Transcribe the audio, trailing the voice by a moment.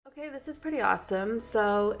Okay, this is pretty awesome.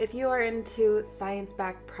 So, if you are into science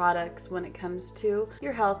backed products when it comes to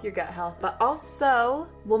your health, your gut health, but also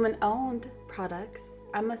woman owned products,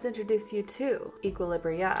 I must introduce you to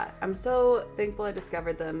Equilibria. I'm so thankful I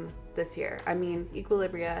discovered them this year.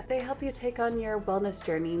 Equilibria, they help you take on your wellness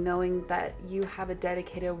journey knowing that you have a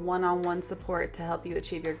dedicated one-on-one support to help you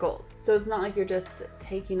achieve your goals. So it's not like you're just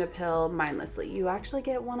taking a pill mindlessly. You actually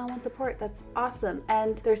get one-on-one support. That's awesome.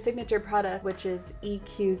 And their signature product, which is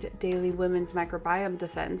EQ's Daily Women's Microbiome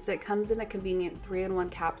Defense, it comes in a convenient 3-in-1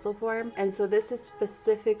 capsule form. And so this is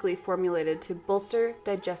specifically formulated to bolster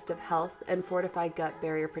digestive health and fortify gut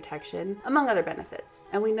barrier protection, among other benefits.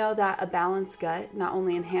 And we know that a balanced gut not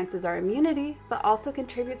only enhances our immunity, but also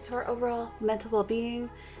contributes to our overall mental well-being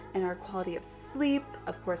and our quality of sleep,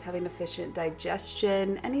 of course, having efficient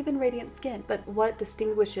digestion and even radiant skin. But what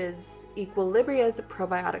distinguishes Equilibria's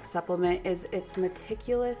probiotic supplement is its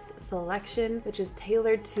meticulous selection, which is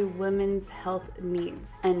tailored to women's health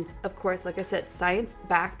needs. And of course, like I said,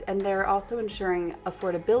 science-backed, and they're also ensuring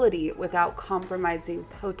affordability without compromising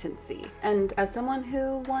potency. And as someone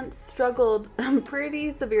who once struggled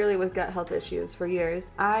pretty severely with gut health issues for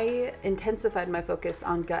years, I intensified my focus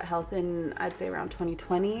on gut health in, I'd say, around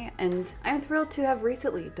 2020. And I'm thrilled to have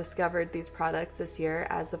recently discovered these products this year,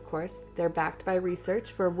 as of course, they're backed by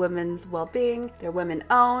research for women's well-being, they're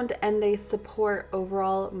women-owned, and they support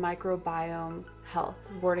overall microbiome health,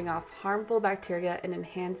 warding off harmful bacteria and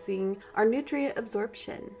enhancing our nutrient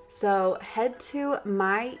absorption. So head to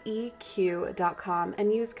myeq.com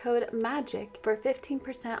and use code MAGIC for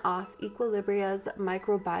 15% off Equilibria's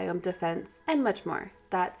microbiome defense and much more.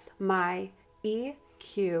 That's myeq.com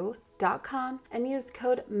and use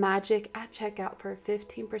code MAGIC at checkout for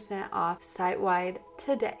 15% off site-wide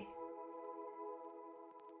today.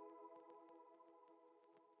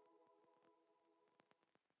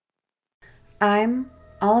 I'm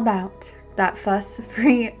all about that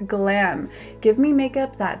fuss-free glam. Give me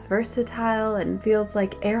makeup that's versatile and feels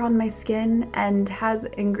like air on my skin and has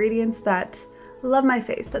ingredients that love my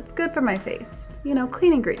face, that's good for my face. You know,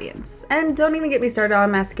 clean ingredients. And don't even get me started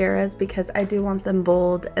on mascaras because I do want them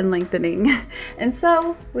bold and lengthening. And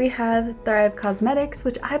so we have Thrive Causemetics,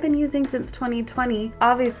 which I've been using since 2020,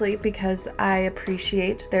 obviously because I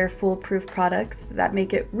appreciate their foolproof products that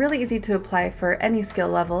make it really easy to apply for any skill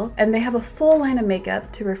level. And they have a full line of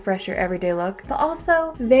makeup to refresh your everyday look, but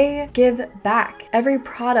also they give back. Every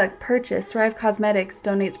product purchased, Thrive Causemetics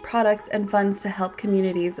donates products and funds to help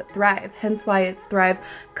communities thrive, hence why it's Thrive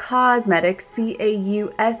Causemetics,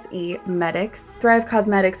 C-A-U-S-E Medics. Thrive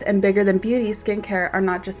Causemetics and Bigger Than Beauty skincare are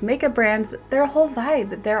not just makeup brands, they're a whole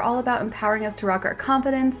vibe. They're all about empowering us to rock our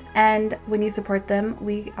confidence, and when you support them,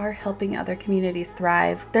 we are helping other communities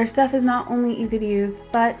thrive. Their stuff is not only easy to use,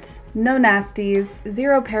 but no nasties,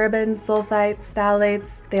 zero parabens, sulfites,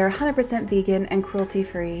 phthalates. They are 100% vegan and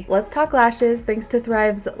cruelty-free. Let's talk lashes. Thanks to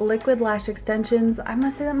Thrive's liquid lash extensions, I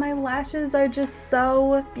must say that my lashes are just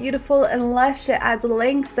so beautiful and lush. It adds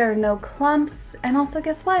lengths, there are no clumps, and also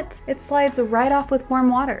guess what? It slides right off with warm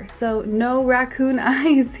water, so no raccoon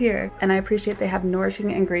eyes here. And I appreciate they have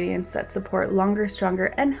nourishing ingredients that support longer,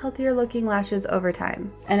 stronger, and healthier looking lashes over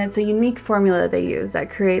time. And it's a unique formula they use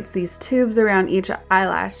that creates these tubes around each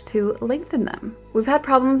eyelash to lengthen them. We've had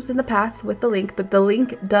problems in the past with the link, but the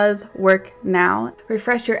link does work now.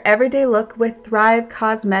 Refresh your everyday look with Thrive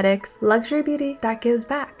Causemetics, luxury beauty that gives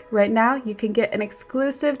back. Right now, you can get an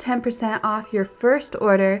exclusive 10% off your first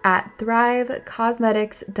order at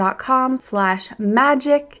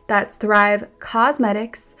thrivecausemetics.com/magic. That's Thrive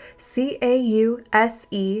Causemetics,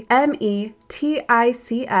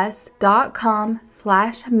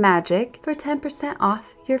 CAUSEMETICS.com/magic for 10%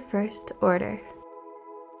 off your first order.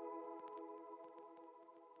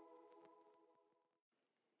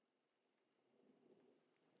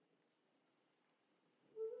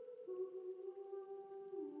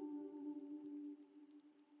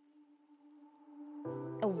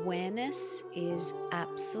 Awareness is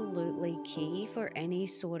absolutely key for any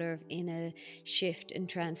sort of inner shift and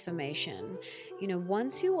transformation.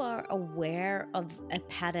 Once you are aware of a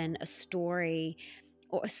pattern, a story,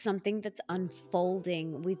 or something that's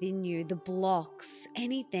unfolding within you, the blocks,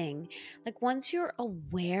 anything, like once you're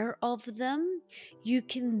aware of them, you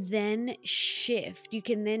can then shift. You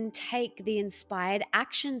can then take the inspired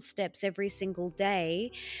action steps every single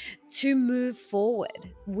day to move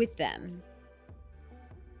forward with them.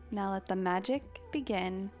 Now let the magic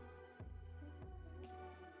begin.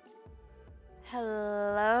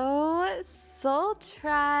 Hello, Soul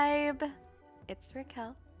Tribe. It's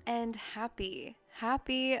Raquel, and happy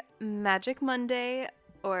Magic Monday,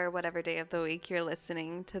 or whatever day of the week you're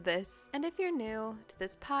listening to this. And if you're new to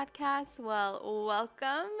this podcast, well,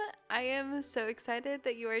 welcome. I am so excited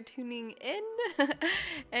that you are tuning in.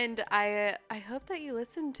 And I hope that you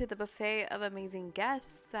listen to the buffet of amazing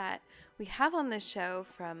guests that we have on this show,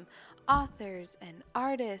 from authors and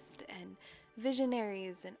artists and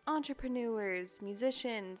visionaries and entrepreneurs,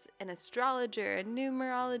 musicians, an astrologer, a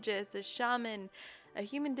numerologist, a shaman, a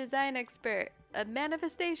human design expert, a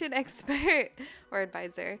manifestation expert or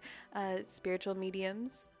advisor, spiritual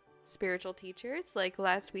mediums, spiritual teachers, like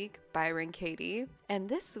last week, Byron Katie, and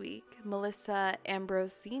this week, Melissa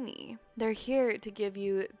Ambrosini. They're here to give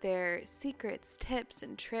you their secrets, tips,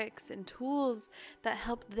 and tricks and tools that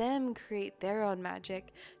help them create their own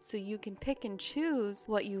magic, so you can pick and choose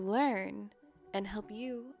what you learn and help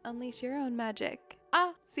you unleash your own magic.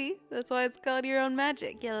 See? That's why it's called Your Own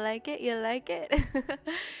Magic. You like it? You like it?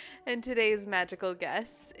 And today's magical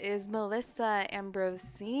guest is Melissa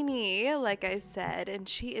Ambrosini, like I said, and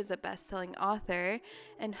she is a best-selling author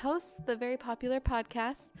and hosts the very popular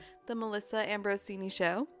podcast, The Melissa Ambrosini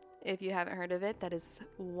Show. If you haven't heard of it, that is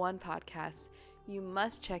one podcast you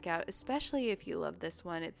must check out, especially if you love this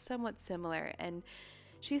one. It's somewhat similar, and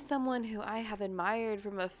she's someone who I have admired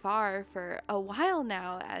from afar for a while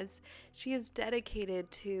now, as she is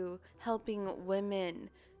dedicated to helping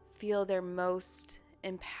women feel their most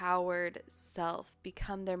empowered self,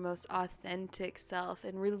 become their most authentic self,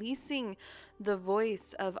 and releasing the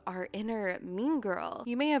voice of our inner mean girl.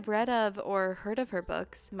 You may have read of or heard of her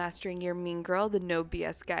books, Mastering Your Mean Girl, The No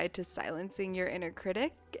BS Guide to Silencing Your Inner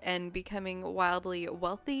Critic and Becoming Wildly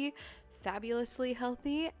Wealthy, Fabulously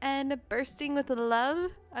Healthy, and Bursting with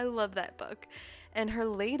Love. I love that book. And her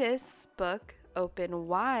latest book, Open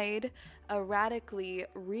Wide, a radically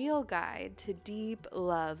real guide to deep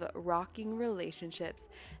love, rocking relationships,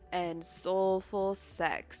 and soulful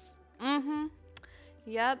sex.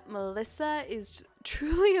 Yep, Melissa is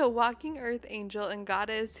truly a walking earth angel and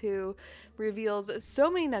goddess who reveals so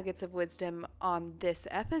many nuggets of wisdom on this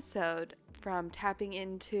episode, from tapping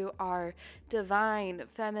into our divine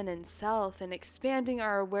feminine self and expanding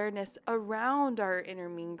our awareness around our inner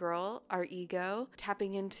mean girl, our ego,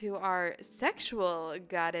 tapping into our sexual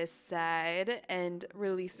goddess side and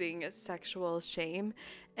releasing sexual shame,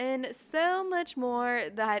 and so much more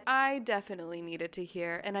that I definitely needed to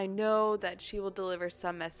hear, and I know that she will deliver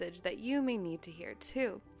some message that you may need to hear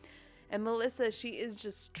too. And Melissa, she is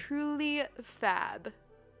just truly fab.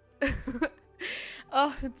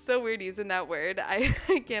 Oh, it's so weird using that word. I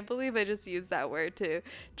can't believe I just used that word to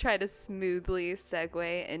try to smoothly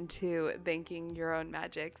segue into thanking Your Own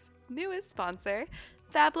Magic's newest sponsor,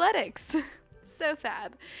 Fabletics. So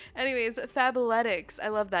fab. Anyways, Fabletics. I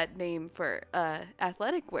love that name for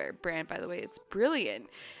athletic wear brand, by the way. It's brilliant.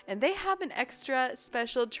 And they have an extra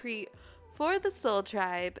special treat for the Soul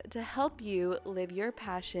Tribe to help you live your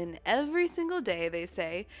passion every single day, they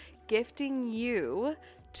say, gifting you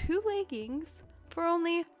 2 leggings for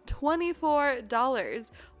only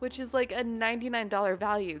 $24, which is like a $99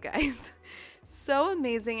 value, guys. So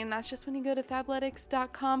amazing, and that's just when you go to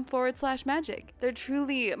fabletics.com/magic. They're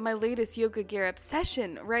truly my latest yoga gear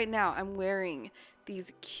obsession. Right now, I'm wearing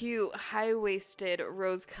these cute, high-waisted,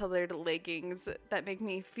 rose-colored leggings that make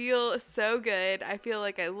me feel so good. I feel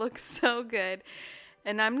like I look so good.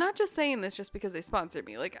 And I'm not just saying this just because they sponsored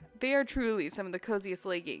me. Like, they are truly some of the coziest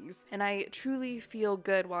leggings. And I truly feel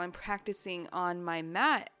good while I'm practicing on my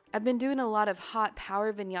mat. I've been doing a lot of hot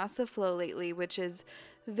power vinyasa flow lately, which is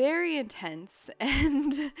very intense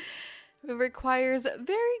and it requires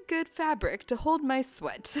very good fabric to hold my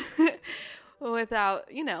sweat without,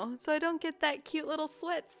 so I don't get that cute little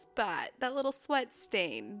sweat spot, that little sweat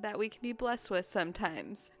stain that we can be blessed with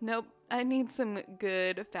sometimes. Nope. I need some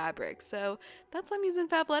good fabric, so that's why I'm using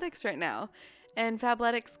Fabletics right now. And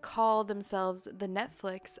Fabletics call themselves the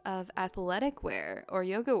Netflix of athletic wear or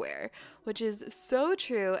yoga wear, which is so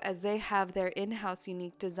true, as they have their in-house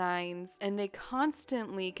unique designs and they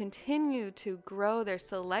constantly continue to grow their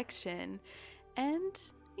selection, and,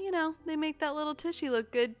 they make that little tushy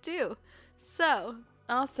look good too. So,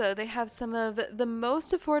 also, they have some of the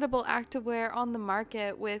most affordable activewear on the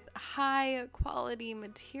market with high quality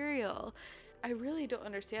material. I really don't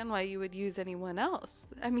understand why you would use anyone else.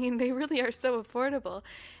 I mean, they really are so affordable.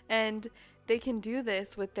 And they can do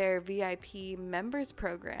this with their VIP members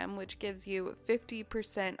program, which gives you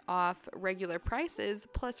 50% off regular prices,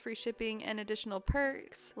 plus free shipping and additional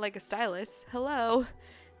perks, like a stylist. Hello.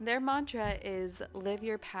 Their mantra is live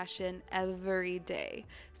your passion every day.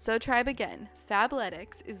 So Tribe again,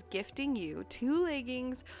 Fabletics is gifting you 2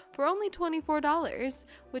 leggings for only $24,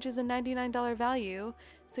 which is a $99 value.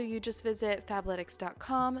 So you just visit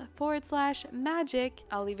fabletics.com/magic.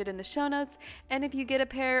 I'll leave it in the show notes. And if you get a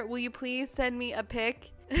pair, will you please send me a pic?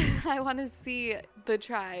 I want to see the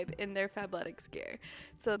Tribe in their Fabletics gear.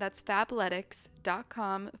 So that's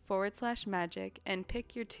fabletics.com/magic and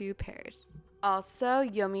pick your 2 pairs. Also,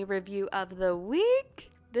 Yummy Review of the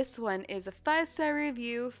Week. This one is a 5-star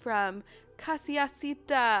review from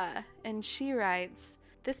Casiacita, and she writes,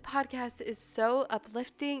 "This podcast is so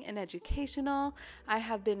uplifting and educational. I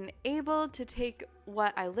have been able to take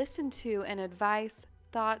what I listen to and advice,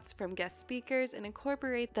 thoughts from guest speakers and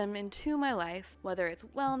incorporate them into my life, whether it's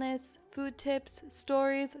wellness, food tips,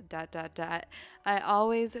 stories, ... I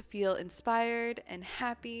always feel inspired and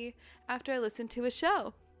happy after I listen to a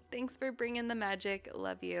show. Thanks for bringing the magic.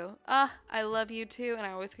 Love you." I love you too, and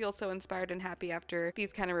I always feel so inspired and happy after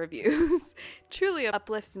these kind of reviews. Truly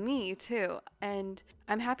uplifts me too, and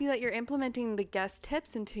I'm happy that you're implementing the guest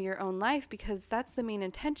tips into your own life, because that's the main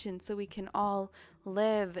intention, so we can all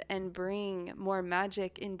live and bring more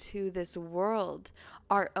magic into this world,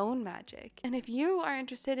 our own magic. And if you are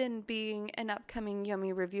interested in being an upcoming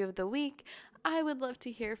Yummy Review of the Week, I would love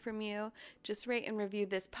to hear from you. Just rate and review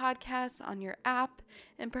this podcast on your app,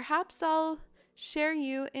 and perhaps I'll share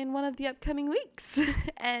you in one of the upcoming weeks.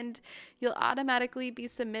 And you'll automatically be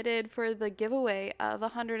submitted for the giveaway of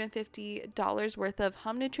 $150 worth of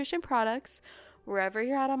Hum Nutrition products wherever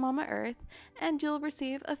you're at on Mama Earth, and you'll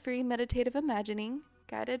receive a free meditative imagining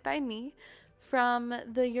guided by me from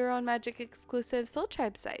the Your Own Magic exclusive Soul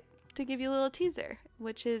Tribe site, to give you a little teaser,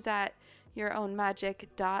 which is at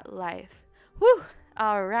yourownmagic.life. Whew!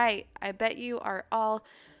 All right. I bet you are all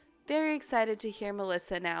very excited to hear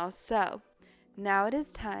Melissa now. So now it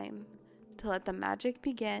is time to let the magic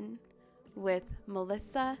begin with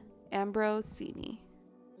Melissa Ambrosini.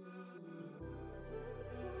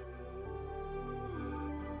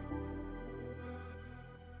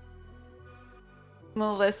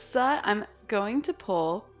 Melissa, I'm going to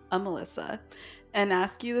pull a Melissa and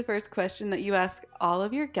ask you the first question that you ask all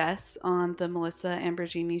of your guests on the Melissa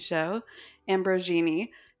Ambrosini show. Ambrosini.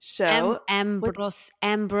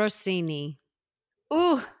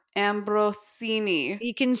 Ooh, Ambrosini.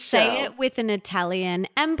 You can say it with an Italian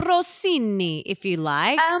Ambrosini if you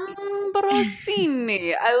like.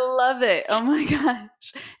 Ambrosini. I love it. Oh my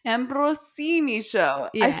gosh. Ambrosini show.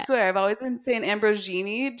 Yeah. I swear, I've always been saying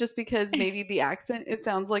Ambrosini just because maybe the accent, it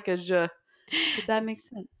sounds like a je. But that makes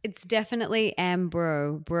sense. It's definitely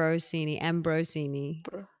Ambrosini. Ambrosini.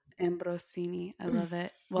 I love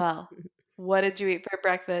it. Well, what did you eat for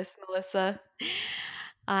breakfast, Melissa?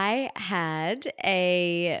 I had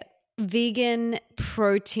a vegan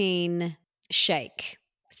protein shake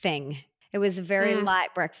thing. It was a very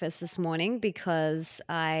light breakfast this morning because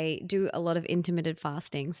I do a lot of intermittent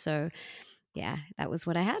fasting. So, yeah, that was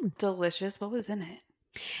what I had. Delicious. What was in it?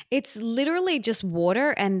 It's literally just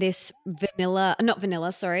water and this this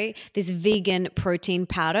vegan protein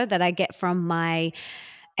powder that I get from my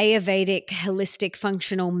Ayurvedic holistic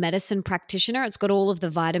functional medicine practitioner. It's got all of the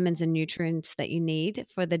vitamins and nutrients that you need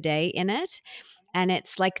for the day in it. And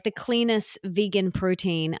it's like the cleanest vegan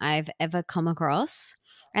protein I've ever come across.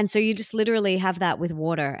 And so you just literally have that with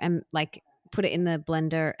water and like put it in the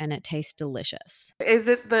blender and it tastes delicious. Is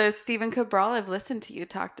it the Stephen Cabral? I've listened to you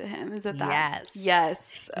talk to him. Is it that? Yes.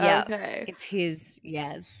 Yes. Okay. It's his.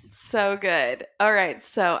 Yes. So good. All right.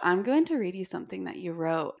 So I'm going to read you something that you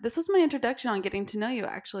wrote. This was my introduction on getting to know you,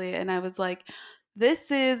 actually. And I was like,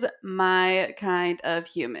 this is my kind of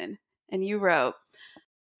human. And you wrote,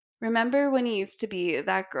 "Remember when you used to be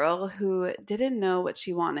that girl who didn't know what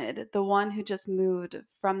she wanted, the one who just moved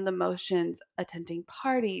from the motions, attending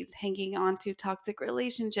parties, hanging on to toxic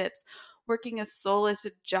relationships, working a soulless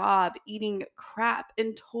job, eating crap,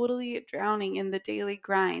 and totally drowning in the daily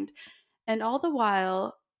grind. And all the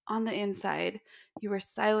while, on the inside, you were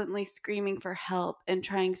silently screaming for help and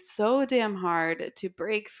trying so damn hard to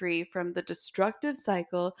break free from the destructive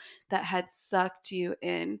cycle that had sucked you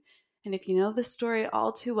in. And if you know the story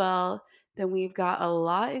all too well, then we've got a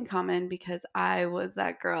lot in common because I was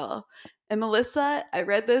that girl." And Melissa, I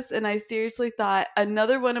read this and I seriously thought,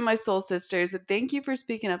 another one of my soul sisters. Thank you for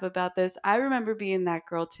speaking up about this. I remember being that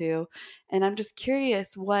girl too. And I'm just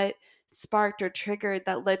curious what sparked or triggered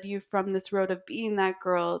that led you from this road of being that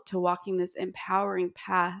girl to walking this empowering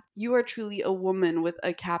path. You are truly a woman with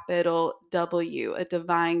a capital W, a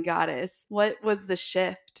divine goddess. What was the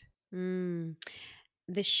shift?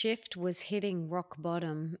 The shift was hitting rock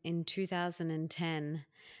bottom in 2010.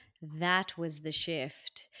 that was the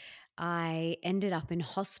shift. I ended up in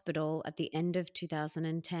hospital at the end of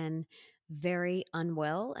 2010, very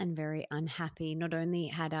unwell and very unhappy. Not only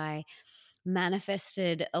had I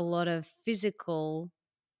manifested a lot of physical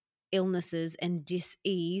illnesses and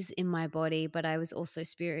dis-ease in my body, but I was also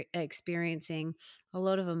experiencing a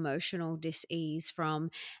lot of emotional dis-ease, from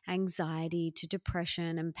anxiety to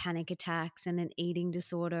depression and panic attacks and an eating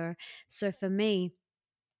disorder. So for me,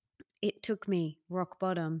 it took me rock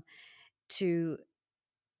bottom to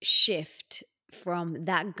shift from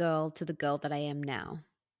that girl to the girl that I am now.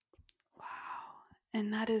 Wow.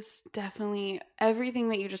 And that is definitely everything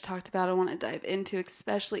that you just talked about. I want to dive into,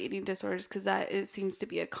 especially eating disorders, because it seems to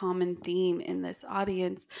be a common theme in this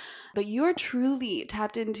audience. But you're truly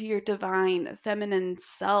tapped into your divine feminine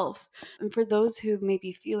self. And for those who may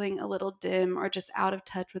be feeling a little dim or just out of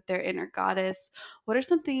touch with their inner goddess, what are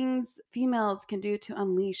some things females can do to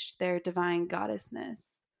unleash their divine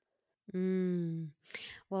goddessness? Mm.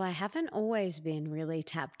 Well, I haven't always been really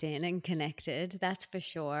tapped in and connected, that's for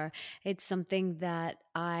sure. It's something that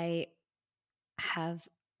I have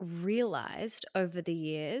realized over the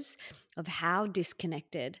years of how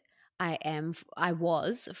disconnected I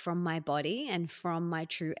was from my body and from my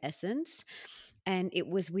true essence. And it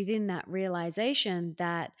was within that realization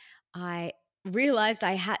that I realized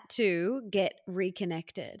I had to get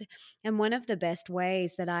reconnected. And one of the best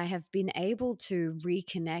ways that I have been able to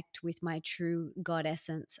reconnect with my true God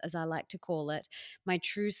essence, as I like to call it, my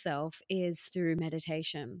true self, is through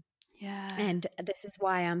meditation. And Yes. this is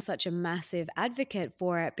why I'm such a massive advocate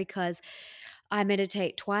for it, because I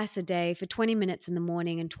meditate twice a day for 20 minutes in the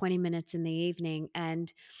morning and 20 minutes in the evening.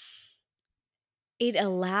 And it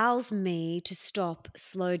allows me to stop,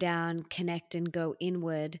 slow down, connect, and go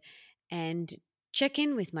inward and check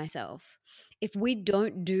in with myself. If we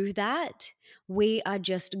don't do that, we are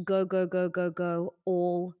just go, go, go, go, go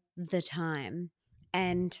all the time.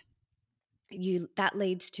 And that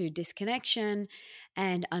leads to disconnection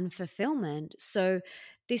and unfulfillment. So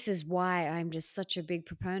this is why I'm just such a big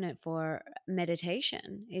proponent for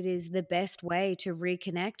meditation. It is the best way to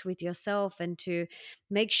reconnect with yourself and to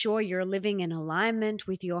make sure you're living in alignment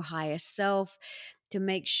with your higher self, to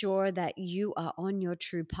make sure that you are on your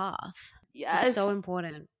true path. It's so Yes.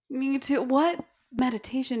 important. Me too. What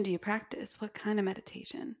meditation do you practice? What kind of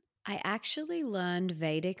meditation? I actually learned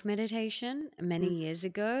Vedic meditation many Mm. years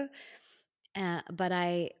ago. But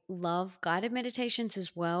I love guided meditations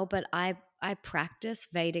as well. But I practice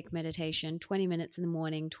Vedic meditation 20 minutes in the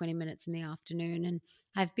morning, 20 minutes in the afternoon. And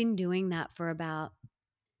I've been doing that for about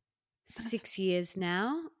That's 6 years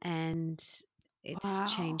now. And it's wow.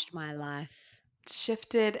 changed my life.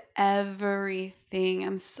 Shifted everything.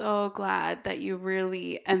 I'm so glad that you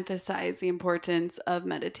really emphasize the importance of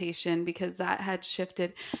meditation because that had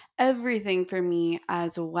shifted everything for me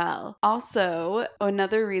as well. Also,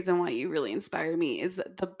 another reason why you really inspire me is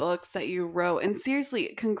the books that you wrote. And seriously,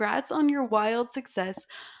 congrats on your wild success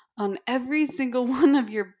on every single one of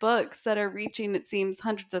your books that are reaching, it seems,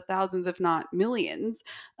 hundreds of thousands, if not millions,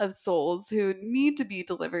 of souls who need to be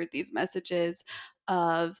delivered these messages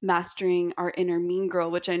of mastering our inner mean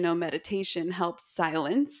girl, which I know meditation helps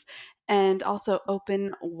silence, and also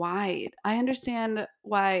open wide. I understand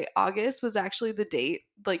why August was actually the date,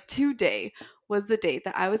 like today was the date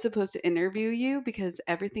that I was supposed to interview you because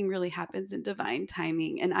everything really happens in divine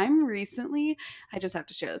timing. And I just have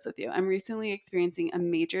to share this with you. I'm recently experiencing a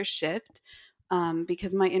major shift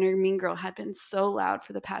because my inner mean girl had been so loud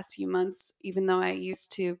for the past few months. Even though I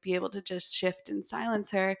used to be able to just shift and silence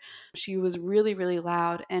her, she was really, really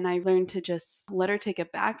loud. And I learned to just let her take a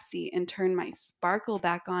backseat and turn my sparkle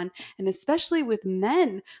back on. And especially with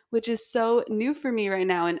men, which is so new for me right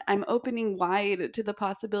now. And I'm opening wide to the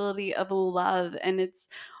possibility of love. And it's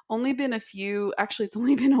only been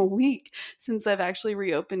a week since I've actually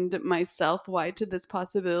reopened myself wide to this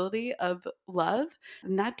possibility of love.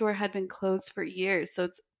 And that door had been closed for years. So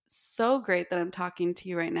it's so great that I'm talking to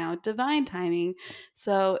you right now. Divine timing.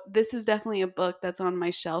 So, this is definitely a book that's on my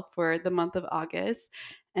shelf for the month of August.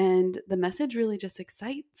 And the message really just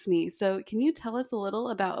excites me. So, can you tell us a little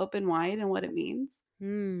about Open Wide and what it means?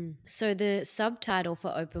 So the subtitle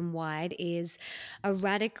for Open Wide is A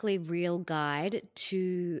Radically Real Guide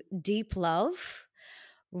to Deep Love,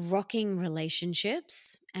 Rocking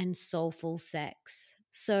Relationships, and Soulful Sex.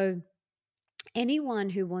 So anyone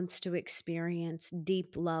who wants to experience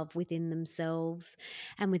deep love within themselves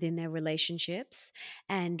and within their relationships,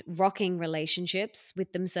 and rocking relationships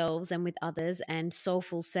with themselves and with others, and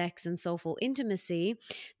soulful sex and soulful intimacy,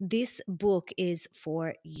 this book is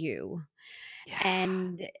for you. Yeah.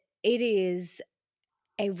 And it is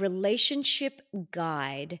a relationship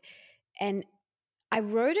guide. And I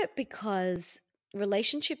wrote it because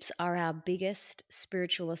relationships are our biggest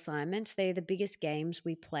spiritual assignments. They're the biggest games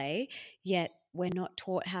we play, yet we're not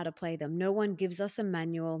taught how to play them. No one gives us a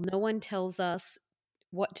manual, no one tells us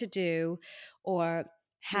what to do or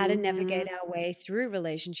how to Mm-hmm. navigate our way through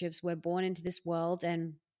relationships. We're born into this world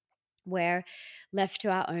and we're left to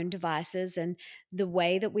our own devices. And the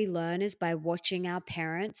way that we learn is by watching our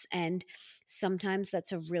parents. And sometimes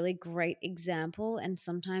that's a really great example, and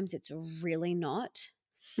sometimes it's really not.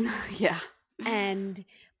 Yeah. And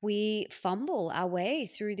we fumble our way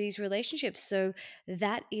through these relationships. So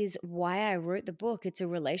that is why I wrote the book. It's a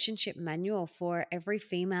relationship manual for every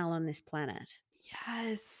female on this planet.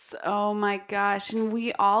 Yes. Oh my gosh. And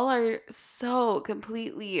we all are so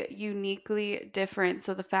completely uniquely different.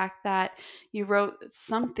 So the fact that you wrote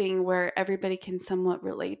something where everybody can somewhat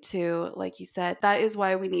relate to, like you said, that is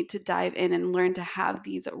why we need to dive in and learn to have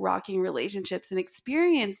these rocking relationships and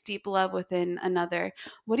experience deep love within another.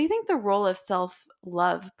 What do you think the role of self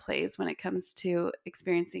love plays when it comes to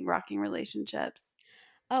experiencing rocking relationships?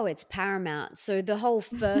 Oh, it's paramount. So the whole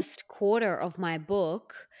first quarter of my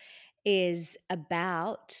book is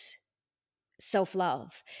about self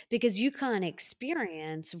love, because you can't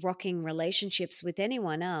experience rocking relationships with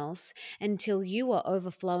anyone else until you are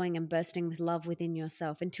overflowing and bursting with love within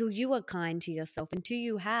yourself, until you are kind to yourself, until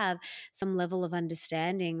you have some level of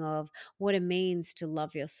understanding of what it means to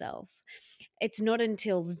love yourself. It's not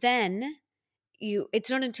until then it's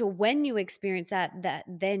not until when you experience that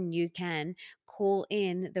then you can call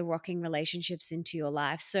in the rocking relationships into your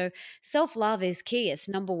life. So self-love is key. It's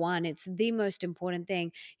number one. It's the most important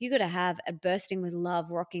thing. You got to have a bursting with love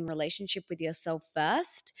rocking relationship with yourself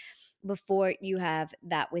first before you have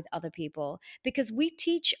that with other people, because we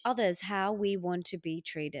teach others how we want to be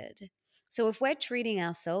treated. So if we're treating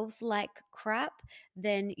ourselves like crap,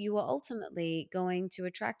 then you are ultimately going to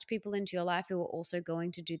attract people into your life who are also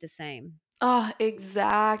going to do the same. Oh,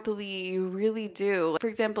 exactly. You really do. For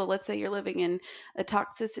example, let's say you're living in a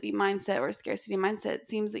toxicity mindset or a scarcity mindset. It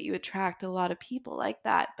seems that you attract a lot of people like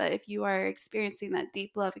that. But if you are experiencing that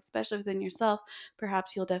deep love, especially within yourself,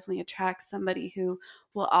 perhaps you'll definitely attract somebody who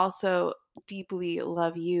will also deeply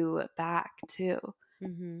love you back too.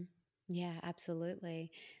 Mm-hmm. Yeah, absolutely.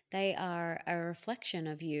 They are a reflection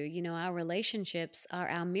of you. You know, our relationships are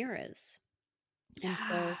our mirrors. And Yeah.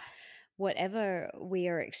 so, whatever we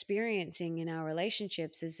are experiencing in our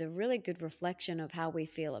relationships is a really good reflection of how we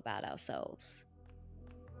feel about ourselves.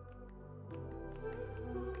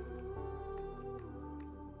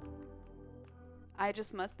 I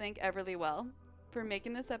just must thank Everly Well for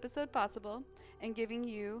making this episode possible and giving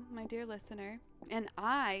you, my dear listener, and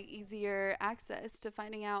I easier access to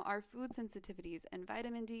finding out our food sensitivities and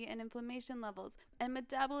vitamin D and inflammation levels and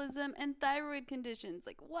metabolism and thyroid conditions.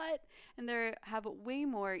 Like what? And there have way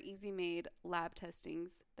more easy made lab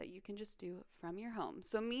testings that you can just do from your home.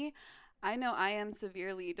 So me, I know I am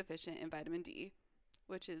severely deficient in vitamin D,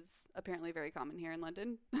 which is apparently very common here in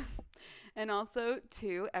London. And also,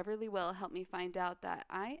 two, Everly Will helped me find out that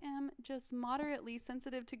I am just moderately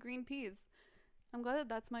sensitive to green peas. I'm glad that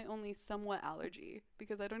that's my only somewhat allergy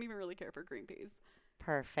because I don't even really care for green peas. But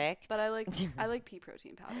Perfect. I like pea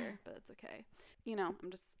protein powder, but it's okay. You know,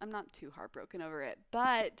 I'm not too heartbroken over it.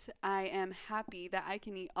 But I am happy that I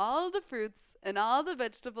can eat all the fruits and all the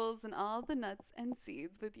vegetables and all the nuts and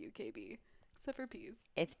seeds with you, KB. Except for peas.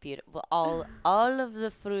 It's beautiful. All of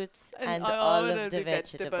the fruits And and all all of of the the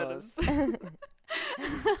vegetables.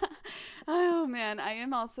 Oh man, I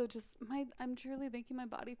am also I'm truly thanking my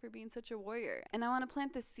body for being such a warrior. And I want to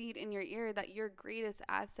plant the seed in your ear that your greatest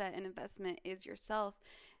asset and investment is yourself.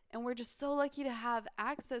 And we're just so lucky to have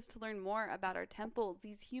access to learn more about our temples,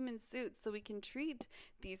 these human suits, so we can treat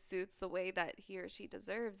these suits the way that he or she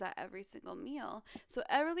deserves at every single meal. So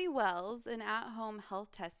Everly Wells, an at-home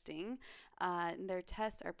health testing, their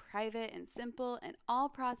tests are private and simple and all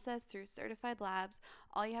processed through certified labs.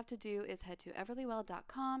 All you have to do is head to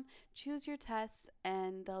everlywell.com, choose your tests,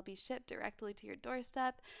 and they'll be shipped directly to your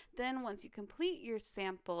doorstep. Then once you complete your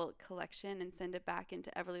sample collection and send it back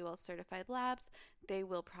into Everlywell certified labs, they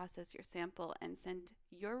will process your sample and send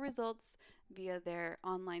your results via their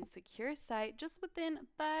online secure site just within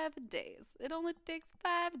 5 days. It only takes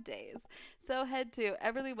 5 days. So head to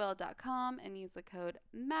everlywell.com and use the code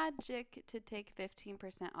MAGIC to take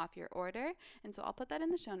 15% off your order. And so I'll put that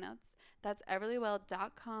in the show notes. That's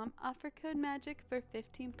everlywell.com, offer code MAGIC for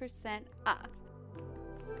 15% off.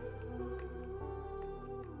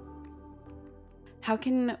 How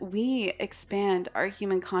can we expand our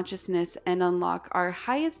human consciousness and unlock our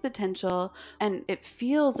highest potential? And it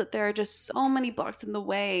feels that there are just so many blocks in the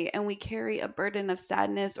way, and we carry a burden of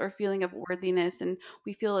sadness or feeling of worthiness, and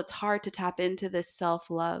we feel it's hard to tap into this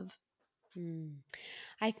self love. Mm.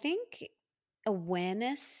 I think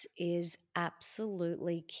awareness is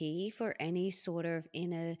absolutely key for any sort of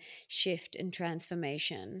inner shift and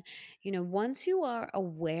transformation. Once you are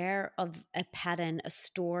aware of a pattern, a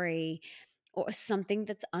story, or something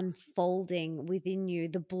that's unfolding within you,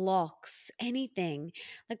 the blocks, anything,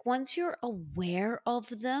 like once you're aware of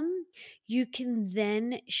them, you can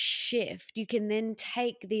then shift. You can then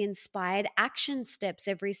take the inspired action steps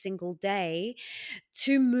every single day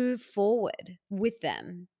to move forward with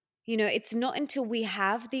them. It's not until we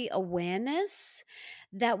have the awareness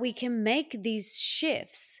that we can make these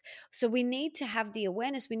shifts. So we need to have the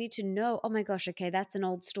awareness. We need to know, oh my gosh, okay, that's an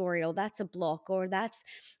old story, or that's a block, or that's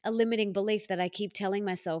a limiting belief that I keep telling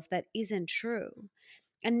myself that isn't true.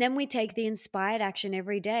 And then we take the inspired action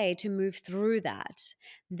every day to move through that.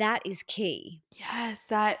 That is key. Yes,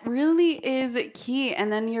 that really is key.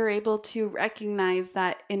 And then you're able to recognize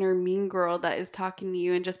that inner mean girl that is talking to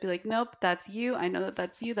you and just be like, nope, that's you. I know that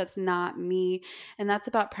that's you. That's not me. And that's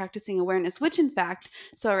about practicing awareness, which in fact,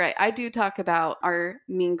 so right, I do talk about our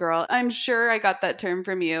mean girl. I'm sure I got that term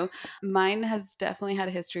from you. Mine has definitely had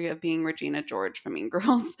a history of being Regina George from Mean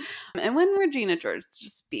Girls. And when Regina George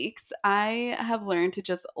speaks, I have learned to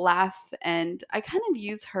just laugh, and I kind of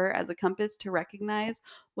use her as a compass to recognize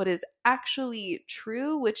what is actually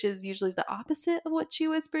true, which is usually the opposite of what she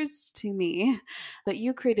whispers to me. But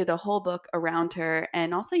you created a whole book around her,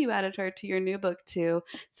 and also you added her to your new book too.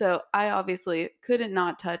 So I obviously couldn't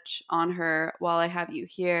not touch on her while I have you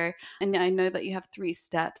here. And I know that you have 3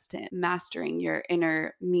 steps to mastering your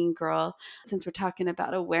inner mean girl. Since we're talking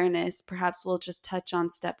about awareness, perhaps we'll just touch on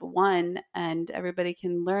step 1 and everybody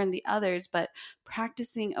can learn the others. But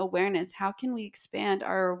practicing awareness, how can we expand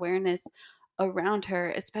our awareness around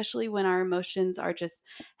her, especially when our emotions are just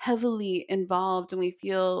heavily involved and we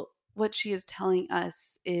feel what she is telling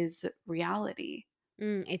us is reality?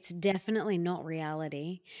 It's definitely not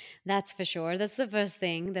reality. That's for sure. That's the first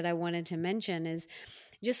thing that I wanted to mention is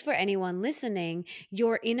just for anyone listening,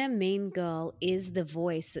 your inner mean girl is the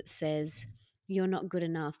voice that says, you're not good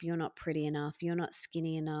enough. You're not pretty enough. You're not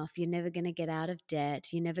skinny enough. You're never going to get out of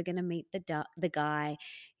debt. You're never going to meet the guy.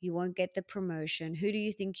 You won't get the promotion. Who do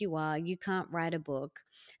you think you are? You can't write a book.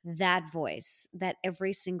 That voice that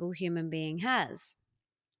every single human being has.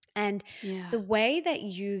 And Yeah. the way that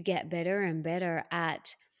you get better and better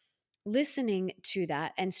at listening to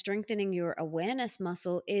that and strengthening your awareness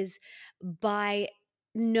muscle is by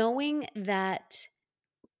knowing that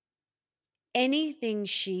anything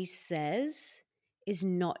she says is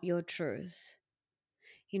not your truth.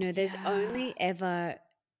 There's Yeah. only ever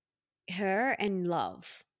her and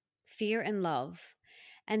love, fear and love.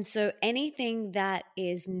 And so anything that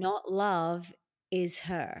is not love is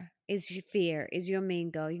her, is your fear, is your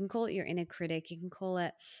mean girl. You can call it your inner critic, you can call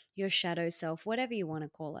it your shadow self, whatever you want to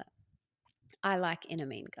call it. I like inner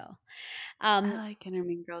mean girl. I Um, like inner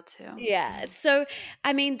mean girl too. yeah. So,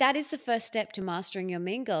 I mean, that is the first step to mastering your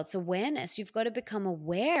mean girl. It's awareness. You've got to become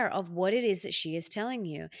aware of what it is that she is telling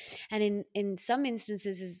you. And in some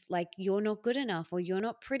instances is like you're not good enough, or you're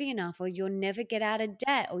not pretty enough, or you'll never get out of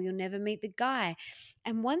debt, or you'll never meet the guy.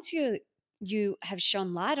 And once you have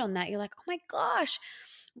shone light on that, you're like, "Oh my gosh,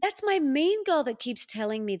 that's my mean girl that keeps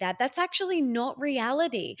telling me that. That's actually not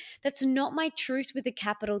reality. That's not my truth with a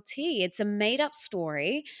capital T. It's a made up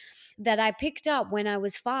story that I picked up when I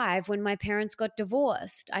was 5 when my parents got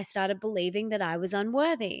divorced. I started believing that I was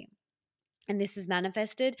unworthy. And this is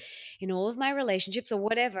manifested in all of my relationships or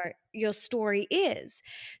whatever your story is.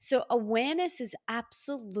 So, awareness is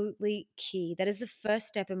absolutely key. That is the first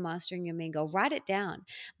step in mastering your mean girl. Write it down.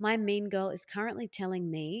 My mean girl is currently telling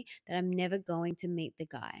me that I'm never going to meet the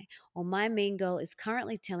guy, or my mean girl is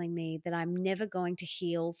currently telling me that I'm never going to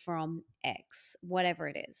heal from X, whatever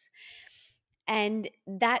it is. And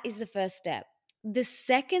that is the first step. The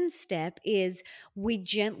second step is we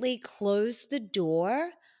gently close the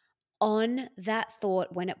door on that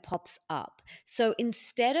thought when it pops up. So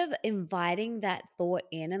instead of inviting that thought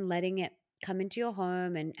in and letting it come into your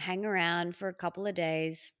home and hang around for a couple of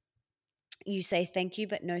days, you say thank you,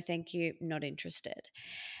 but no thank you, not interested.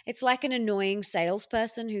 It's like an annoying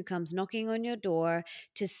salesperson who comes knocking on your door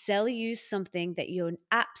to sell you something that you're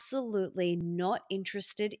absolutely not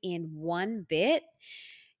interested in one bit.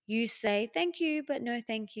 You say, thank you, but no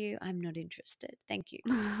thank you. I'm not interested. Thank you.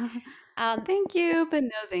 Thank you, but no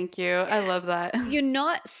thank you. I love that. You're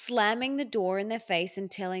not slamming the door in their face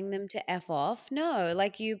and telling them to F off. No,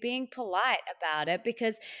 like you being polite about it,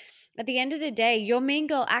 because at the end of the day, your mean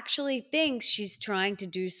girl actually thinks she's trying to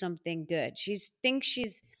do something good. She thinks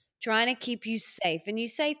she's trying to keep you safe. And you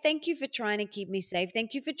say, thank you for trying to keep me safe.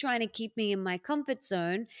 Thank you for trying to keep me in my comfort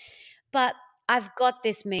zone. But I've got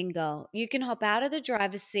this, mean girl. You can hop out of the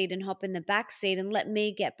driver's seat and hop in the back seat and let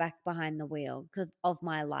me get back behind the wheel of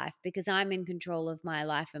my life, because I'm in control of my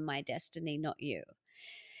life and my destiny, not you.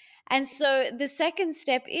 And so the second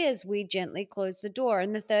step is we gently close the door.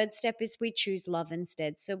 And the third step is we choose love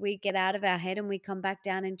instead. So we get out of our head and we come back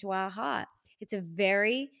down into our heart. It's a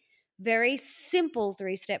very, very simple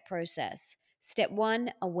 3-step process. Step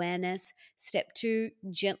 1, awareness. Step 2,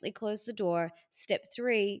 gently close the door. Step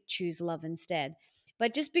 3, choose love instead.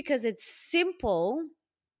 But just because it's simple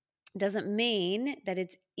doesn't mean that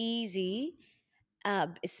it's easy,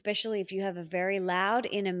 especially if you have a very loud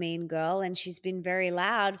inner mean girl and she's been very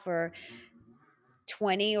loud for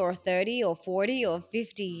 20 or 30 or 40 or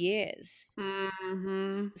 50 years.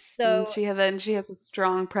 Mm-hmm. So she has a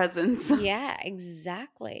strong presence. yeah,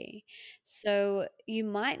 exactly. So you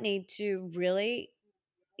might need to really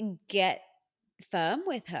get firm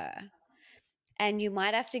with her, and you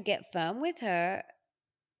might have to get firm with her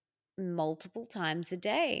multiple times a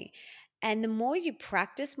day. And the more you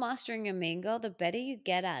practice mastering your mean girl, the better you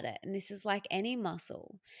get at it. And this is like any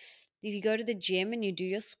muscle. If you go to the gym and you do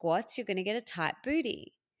your squats, you're going to get a tight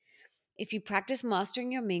booty. If you practice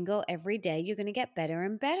mastering your mean girl every day, you're going to get better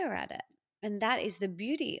and better at it. And that is the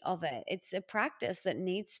beauty of it. It's a practice that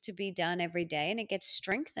needs to be done every day, and it gets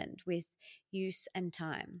strengthened with use and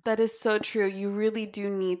time. That is so true. You really do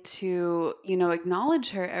need to, acknowledge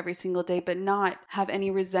her every single day, but not have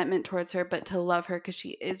any resentment towards her, but to love her because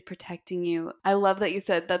she is protecting you. I love that you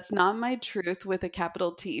said that's not my truth with a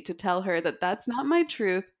capital T, to tell her that that's not my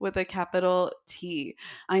truth with a capital T.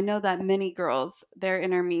 I know that many girls, their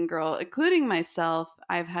inner mean girl, including myself,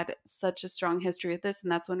 I've had such a strong history with this.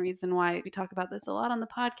 And that's one reason why we talk about this a lot on the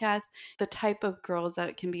podcast. The type of girls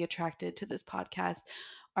that can be attracted to this podcast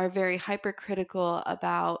are very hypercritical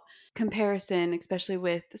about comparison, especially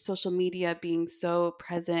with social media being so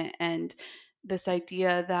present, and this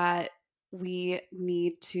idea that we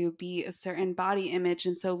need to be a certain body image.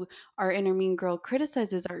 And so our inner mean girl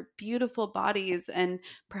criticizes our beautiful bodies and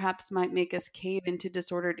perhaps might make us cave into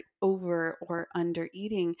disordered over or under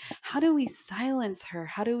eating. How do we silence her?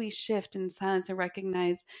 How do we shift and silence and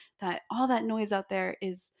recognize that all that noise out there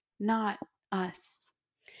is not us?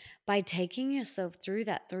 By taking yourself through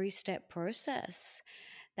that 3-step process.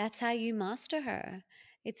 That's how you master her.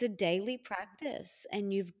 It's a daily practice,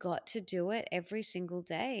 and you've got to do it every single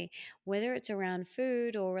day, whether it's around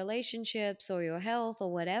food or relationships or your health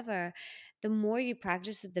or whatever. The more you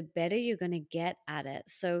practice it, the better you're going to get at it.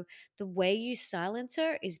 So, the way you silence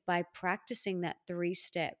her is by practicing that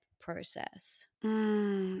 3-step process.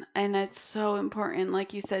 And it's so important,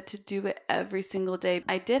 like you said, to do it every single day.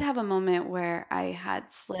 I did have a moment where I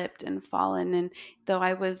had slipped and fallen. And though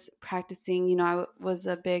I was practicing, I was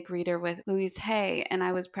a big reader with Louise Hay, and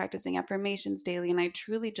I was practicing affirmations daily. And I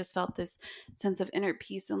truly just felt this sense of inner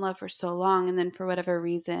peace and love for so long. And then for whatever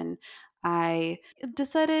reason, I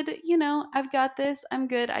decided, I've got this. I'm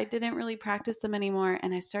good. I didn't really practice them anymore.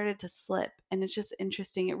 And I started to slip. And it's just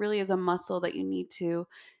interesting. It really is a muscle that you need to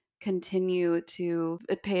continue to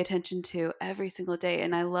pay attention to every single day.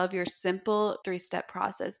 And I love your simple 3-step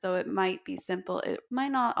process. Though it might be simple, it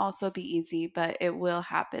might not also be easy, but it will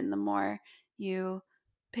happen the more you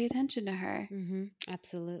pay attention to her.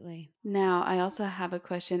 Absolutely. Now, I also have a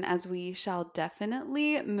question, as we shall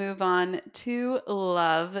definitely move on to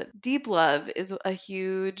love. Deep love is a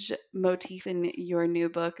huge motif in your new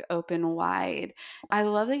book, Open Wide. I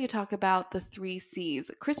love that you talk about the 3 C's,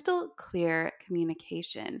 crystal clear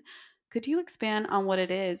communication. Could you expand on what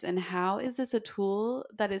it is, and how is this a tool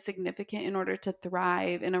that is significant in order to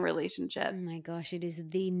thrive in a relationship? Oh my gosh, it is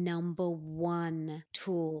the number one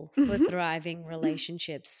tool for thriving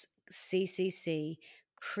relationships. CCC,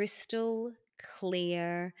 crystal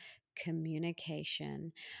clear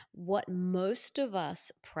communication. What most of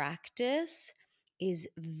us practice is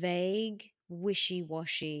vague, wishy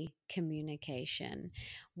washy communication,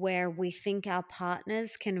 where we think our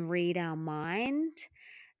partners can read our mind.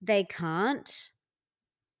 They can't.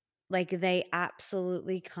 Like, they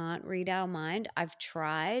absolutely can't read our mind. I've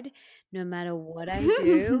tried. No matter what I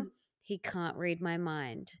do, he can't read my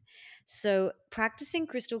mind. So, practicing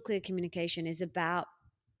crystal clear communication is about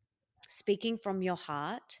speaking from your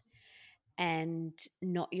heart and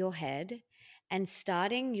not your head, and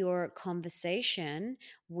starting your conversation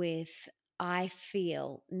with I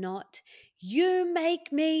feel, not you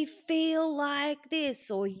make me feel like this,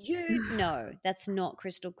 or no, that's not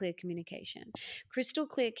crystal clear communication. Crystal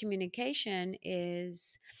clear communication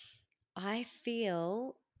is I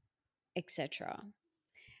feel, etc.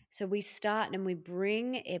 So we start and we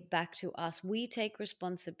bring it back to us. We take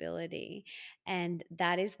responsibility. And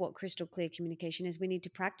that is what crystal clear communication is. We need to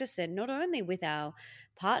practice it not only with our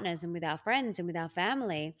partners and with our friends and with our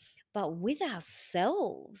family, but with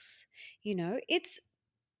ourselves. It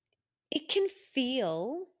can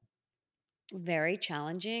feel very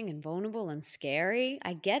challenging and vulnerable and scary.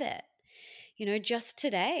 I get it. Just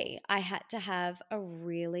today, I had to have a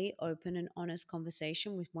really open and honest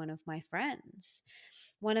conversation with one of my friends,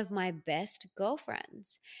 one of my best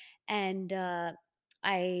girlfriends. And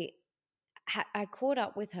I I caught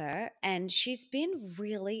up with her, and she's been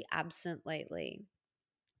really absent lately.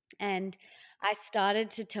 And I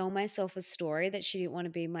started to tell myself a story that she didn't want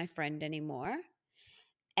to be my friend anymore,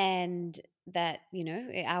 and that,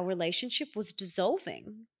 our relationship was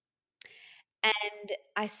dissolving. And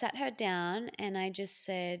I sat her down and I just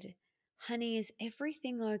said, "Honey, is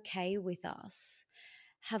everything okay with us?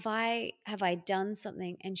 Have I done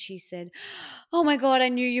something?" And she said, "Oh my God, I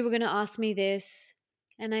knew you were going to ask me this."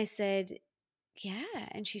 And I said, "Yeah."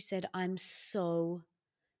 And she said, "I'm so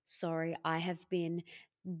sorry. I have been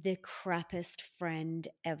the crappiest friend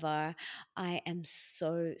ever. I am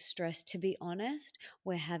so stressed. To be honest,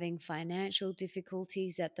 we're having financial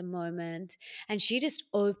difficulties at the moment." And she just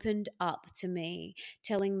opened up to me,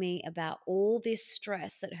 telling me about all this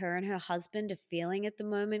stress that her and her husband are feeling at the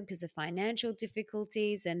moment because of financial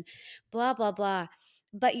difficulties and blah, blah, blah.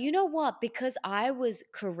 But you know what? Because I was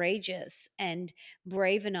courageous and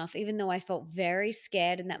brave enough, even though I felt very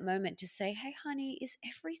scared in that moment, to say, "Hey, honey, is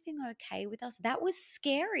everything okay with us?" That was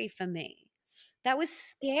scary for me. That was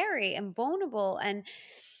scary and vulnerable and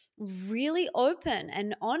really open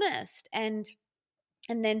and honest. And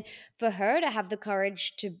then for her to have the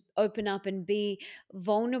courage to open up and be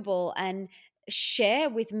vulnerable and share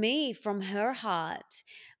with me from her heart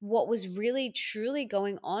what was really truly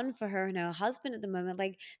going on for her and her husband at the moment,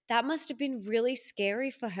 like, that must have been really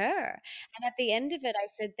scary for her. And at the end of it, I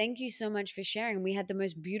said, "Thank you so much for sharing." We had the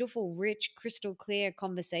most beautiful, rich, crystal clear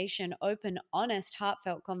conversation, open, honest,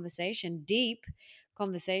 heartfelt conversation, deep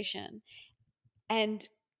conversation. And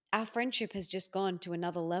our friendship has just gone to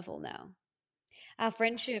another level now. Our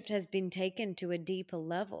friendship has been taken to a deeper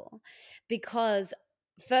level because,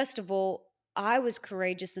 first of all, I was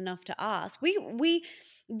courageous enough to ask.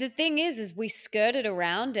 The thing is we skirted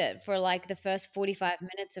around it for like the first 45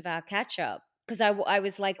 minutes of our catch up because I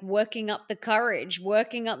was like working up the courage.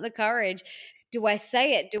 Do I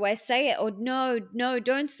say it? Do I say it? Or no, no,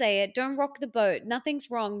 don't say it. Don't rock the boat.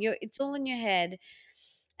 Nothing's wrong. It's all in your head.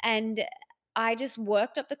 And I just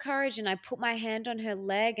worked up the courage and I put my hand on her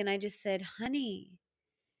leg and I just said, "Honey,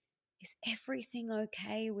 is everything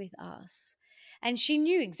okay with us?" And she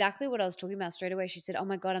knew exactly what I was talking about straight away. She said, "Oh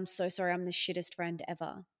my God, I'm so sorry. I'm the shittest friend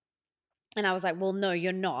ever." And I was like, "Well, no,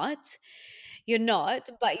 you're not. You're not,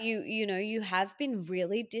 but you have been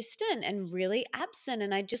really distant and really absent.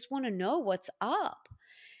 And I just want to know what's up."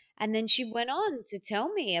 And then she went on to tell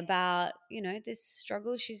me about, this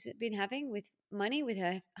struggle she's been having with money with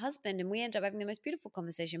her husband. And we ended up having the most beautiful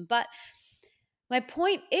conversation. But my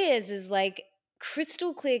point is like,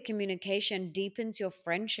 crystal clear communication deepens your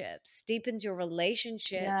friendships, deepens your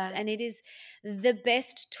relationships, and it Yes. is the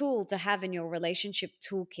best tool to have in your relationship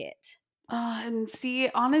toolkit. And see,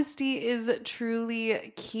 honesty is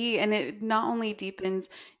truly key. And it not only deepens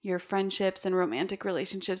your friendships and romantic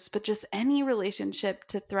relationships, but just any relationship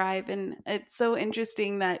to thrive. And it's so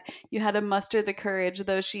interesting that you had to muster the courage,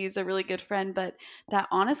 though she's a really good friend. But that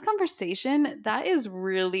honest conversation, that is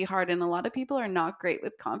really hard. And a lot of people are not great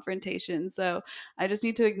with confrontation. So I just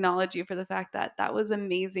need to acknowledge you for the fact that that was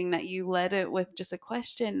amazing that you led it with just a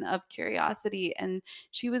question of curiosity and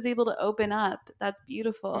she was able to open up. That's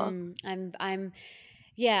beautiful. I'm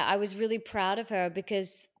yeah, I was really proud of her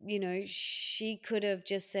because, she could have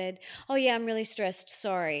just said, "Oh yeah, I'm really stressed,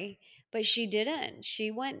 sorry." But she didn't.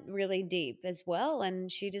 She went really deep as well,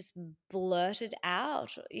 and she just blurted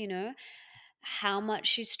out, how much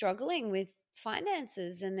she's struggling with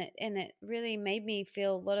finances, and it really made me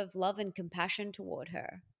feel a lot of love and compassion toward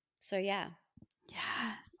her. So yeah.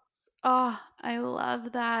 Yes. Oh, I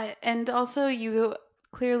love that. And also, you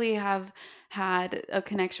clearly have had a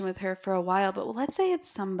connection with her for a while, but let's say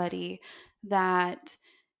it's somebody that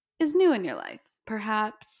is new in your life,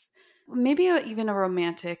 perhaps maybe even a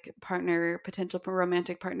romantic partner, potential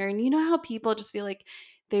romantic partner. And you know how people just feel like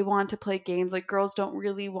they want to play games. Like girls don't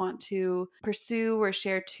really want to pursue or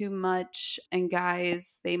share too much, and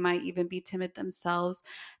guys, they might even be timid themselves.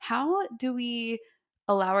 How do we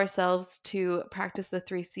allow ourselves to practice the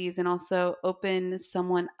 3 C's and also open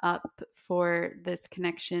someone up for this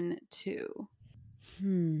connection too?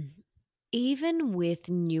 Even with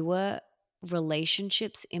newer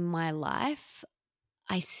relationships in my life,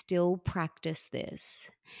 I still practice this.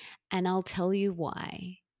 And I'll tell you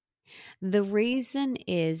why. The reason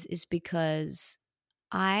is because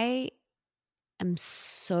I am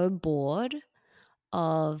so bored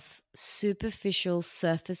of superficial,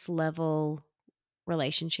 surface level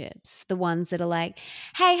relationships. The ones that are like,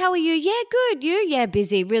 hey, how are you? Yeah, good. You? Yeah,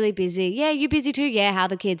 busy, really busy. Yeah, you busy too? Yeah, how are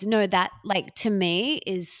the kids? No, that like to me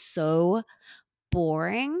is so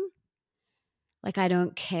boring. Like I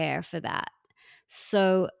don't care for that.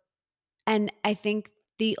 So, and I think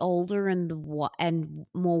the older and and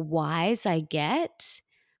more wise I get,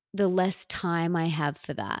 the less time I have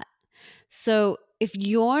for that. So, if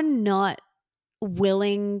you're not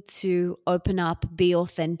willing to open up, be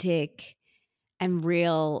authentic and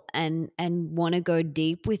real and want to go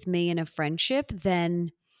deep with me in a friendship,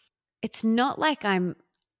 then it's not like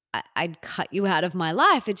I'd cut you out of my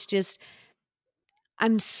life. It's just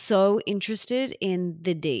I'm so interested in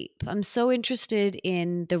the deep. I'm so interested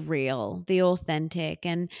in the real, the authentic.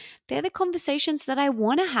 And they're the conversations that I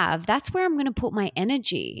want to have. That's where I'm going to put my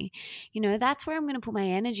energy. That's where I'm going to put my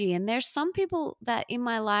energy. And there's some people that in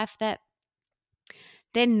my life that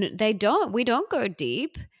then we don't go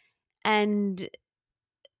deep. And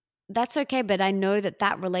that's okay. But I know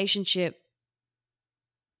that relationship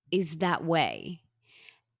is that way.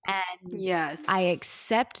 And Yes. I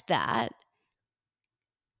accept that.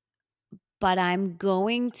 But I'm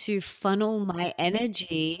going to funnel my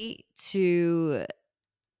energy to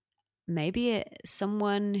maybe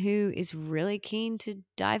someone who is really keen to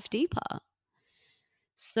dive deeper.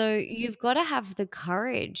 So you've got to have the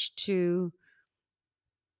courage to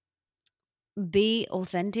be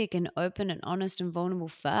authentic and open and honest and vulnerable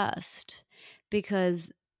first, because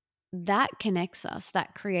that connects us,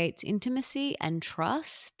 that creates intimacy and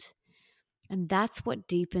trust. And that's what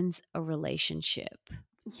deepens a relationship.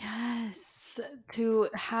 Yes, to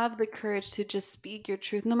have the courage to just speak your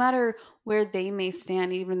truth, no matter where they may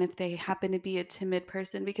stand, even if they happen to be a timid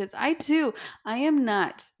person. Because I am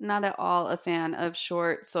not at all a fan of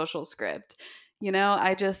short social script.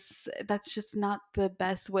 That's just not the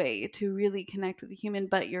best way to really connect with a human.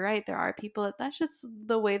 But you're right, there are people that's just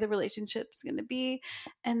the way the relationship's going to be,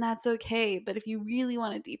 and that's okay. But if you really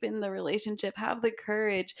want to deepen the relationship, have the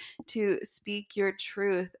courage to speak your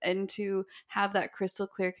truth and to have that crystal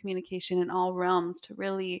clear communication in all realms, to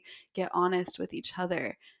really get honest with each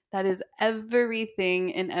other. That is everything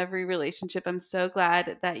in every relationship. I'm so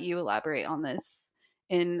glad that you elaborate on this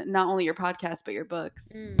in not only your podcast but your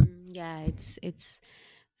books. Yeah, it's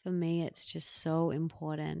for me, it's just so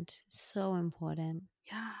important. So important.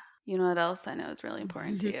 Yeah. You know what else I know is really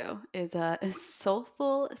important to you is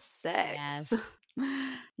soulful sex. Yes.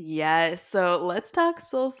 Yes. So let's talk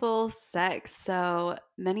soulful sex. So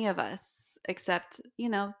many of us accept,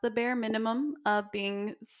 the bare minimum of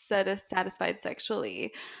being satisfied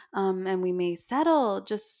sexually. And we may settle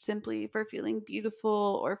just simply for feeling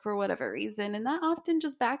beautiful or for whatever reason. And that often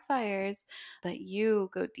just backfires. But you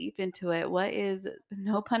go deep into it. What is,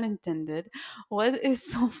 no pun intended, what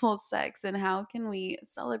is soulful sex and how can we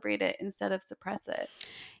celebrate it instead of suppress it?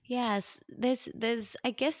 Yes, there's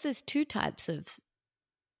I guess there's two types of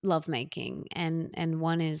lovemaking, and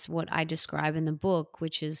one is what I describe in the book,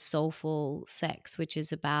 which is soulful sex, which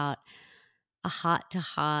is about a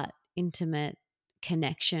heart-to-heart intimate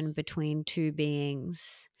connection between two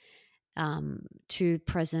beings, two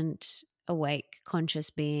present awake conscious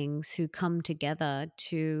beings who come together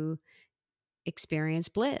to experience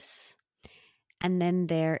bliss. And then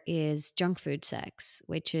there is junk food sex,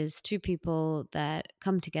 which is two people that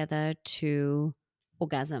come together to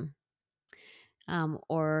orgasm,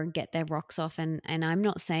 or get their rocks off. And I'm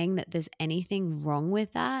not saying that there's anything wrong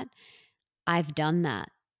with that. I've done that.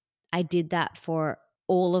 I did that for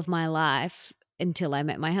all of my life until I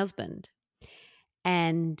met my husband.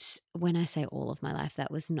 And when I say all of my life, that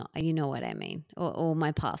was not, you know what I mean, or all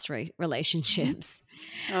my past relationships.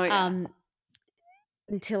 Oh, yeah.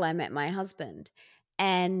 Until I met my husband.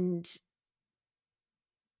 And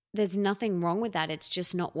there's nothing wrong with that. It's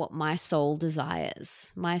just not what my soul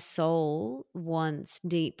desires. My soul wants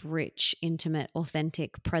deep, rich, intimate,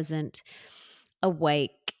 authentic, present,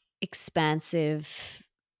 awake, expansive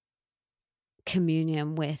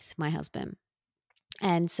communion with my husband.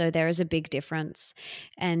 And so there is a big difference.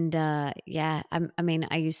 And yeah, I mean,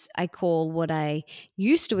 I call what I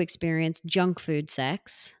used to experience junk food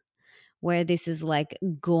sex, where this is like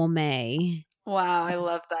Wow, I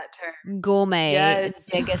love that term. gourmet Yes.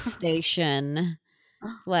 degustation,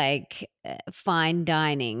 like fine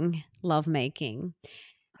dining, lovemaking.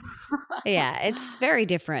 Yeah, it's very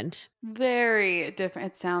different. Very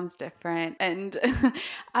different. It sounds different. And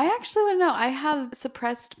I actually want to know, I have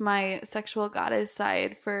suppressed my sexual goddess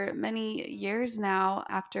side for many years now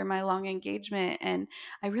after my long engagement. And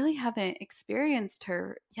I really haven't experienced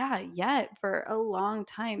her, yeah, yet for a long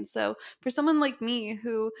time. So for someone like me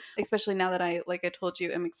who, especially now that I, like I told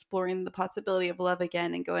you, am exploring the possibility of love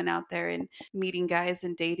again and going out there and meeting guys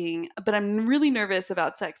and dating, but I'm really nervous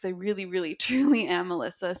about sex. I really, really, truly am,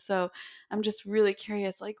 Melissa. So I'm just really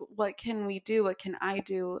curious, like, what can we do? What can I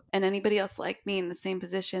do? And anybody else like me in the same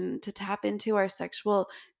position to tap into our sexual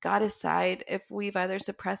goddess side if we've either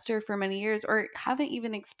suppressed her for many years or haven't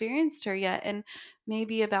even experienced her yet and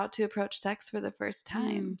maybe about to approach sex for the first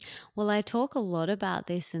time? Well, I talk a lot about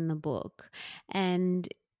this in the book, and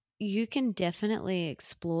you can definitely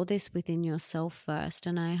explore this within yourself first,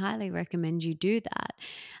 and I highly recommend you do that.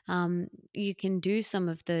 You can do some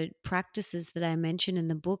of the practices that I mentioned in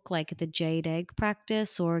the book, like the jade egg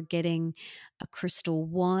practice or getting a crystal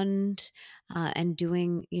wand, and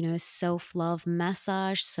doing, self love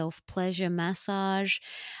massage, self pleasure massage.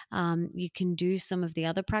 You can do some of the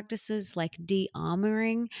other practices like de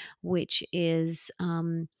armoring, which is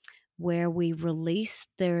where we release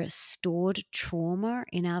the stored trauma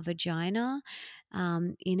in our vagina,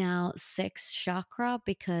 in our sex chakra,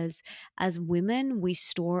 because as women, we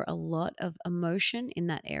store a lot of emotion in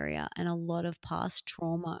that area and a lot of past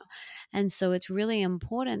trauma. And so it's really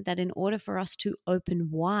important that in order for us to open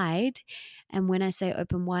wide, and when I say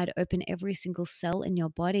open wide, open every single cell in your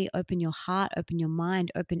body, open your heart, open your mind,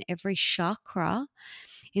 open every chakra.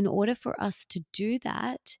 In order for us to do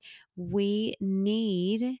that, we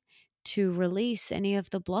need to release any of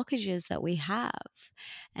the blockages that we have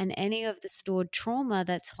and any of the stored trauma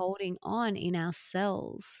that's holding on in our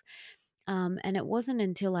cells. And it wasn't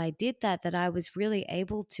until I did that that I was really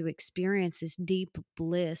able to experience this deep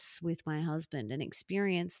bliss with my husband and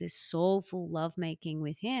experience this soulful lovemaking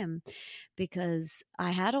with him, because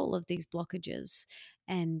I had all of these blockages.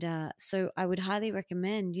 And so I would highly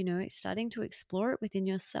recommend, starting to explore it within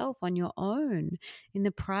yourself on your own, in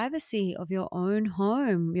the privacy of your own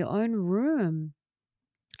home, your own room,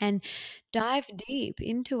 and dive deep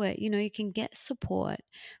into it. You can get support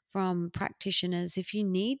from practitioners if you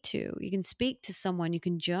need to. You can speak to someone, you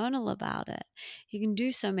can journal about it, you can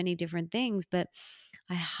do so many different things. But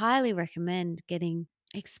I highly recommend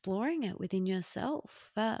exploring it within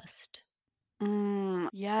yourself first.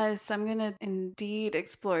 Yes, I'm going to indeed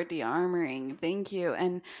explore de-armoring. Thank you.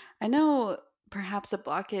 And I know perhaps a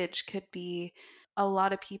blockage could be a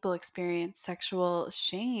lot of people experience sexual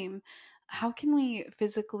shame. How can we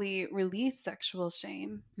physically release sexual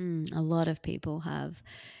shame? A lot of people have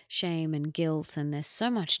shame and guilt, and there's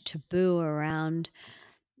so much taboo around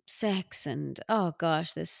sex, and oh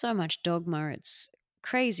gosh, there's so much dogma. It's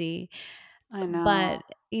crazy. I know. But,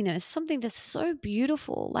 it's something that's so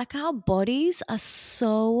beautiful. Like, our bodies are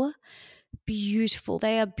so beautiful.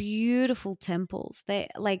 They are beautiful temples. They're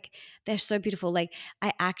so beautiful. Like,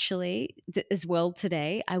 I actually, as well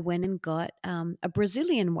today, I went and got a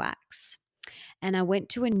Brazilian wax, and I went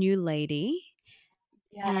to a new lady,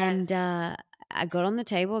 and Yes. I got on the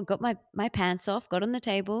table, I got my pants off, got on the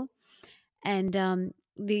table, and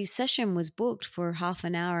the session was booked for half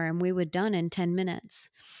an hour, and we were done in 10 minutes.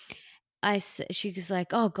 She was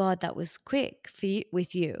like, "Oh God, that was quick for you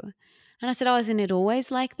with you." And I said, "Oh, isn't it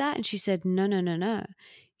always like that?" And she said, "No, no, no, no.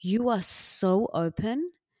 You are so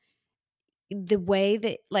open. The way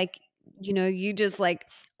that, like, you just like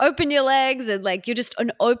open your legs, and like you're just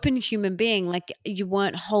an open human being. Like, you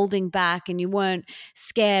weren't holding back, and you weren't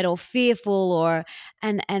scared or fearful, or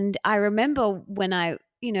and I remember when I,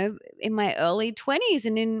 in my early 20s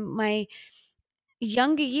and in my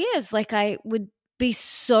younger years, like, I would be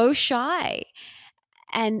so shy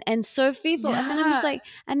and so fearful. And then I was Yeah. like,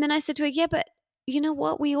 and then I said to her, "Yeah, but you know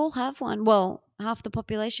what? We all have one. Well, half the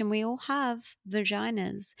population, we all have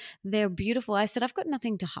vaginas. They're beautiful." I said, "I've got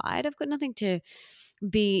nothing to hide. I've got nothing to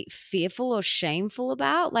be fearful or shameful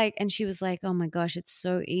about." Like, and she was like, "Oh my gosh, it's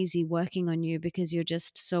so easy working on you because you're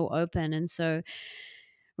just so open and so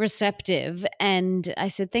receptive." And I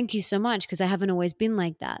said, "Thank you so much, because I haven't always been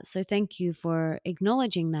like that. So thank you for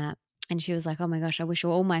acknowledging that." And she was like, "Oh my gosh, I wish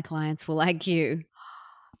all my clients were like you."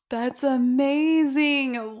 That's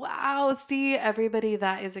amazing. Wow. See, everybody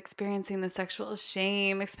that is experiencing the sexual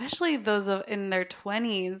shame, especially those in their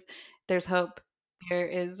 20s, there's hope. There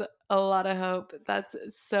is a lot of hope. That's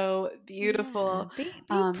so Yeah, beautiful. be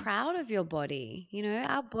proud of your body.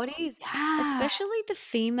 Our bodies, Yeah. especially the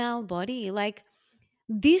female body, like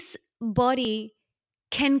this body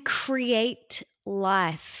can create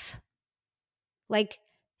life. Like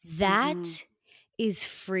that is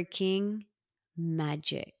freaking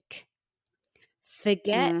magic.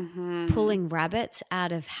 Forget Mm-hmm. pulling rabbits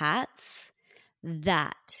out of hats.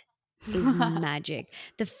 That is magic.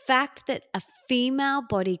 The fact that a female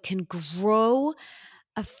body can grow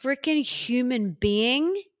a freaking human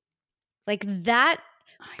being, like that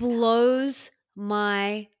blows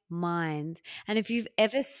my mind. And if you've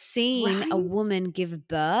ever seen a Right? woman give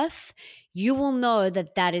birth, you will know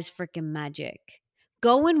that that is freaking magic.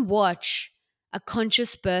 Go and watch a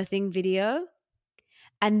conscious birthing video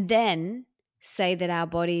and then say that our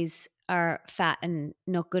bodies are fat and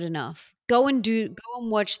not good enough. Go and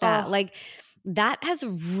watch that. Oh, Like that has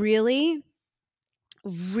really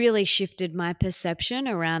shifted my perception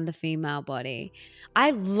around the female body.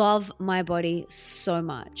 I love my body so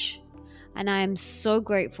much, and I am so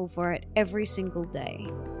grateful for it every single day.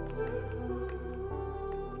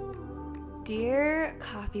 dear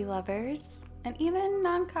coffee lovers, and even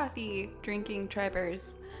non coffee drinking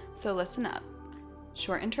tribers, so listen up.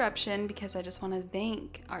 Short interruption because I just want to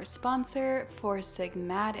thank our sponsor, Four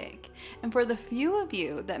Sigmatic. And for the few of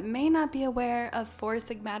you that may not be aware of Four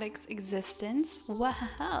Sigmatic's existence,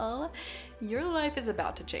 well, your life is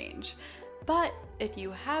about to change. But if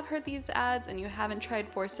you have heard these ads and you haven't tried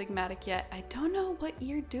Four Sigmatic yet, I don't know what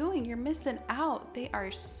you're doing. You're missing out. They are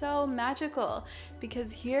so magical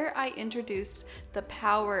because here I introduced the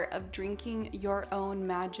power of drinking your own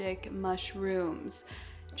magic mushrooms.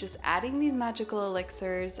 Just adding these magical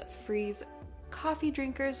elixirs frees coffee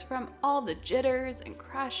drinkers from all the jitters and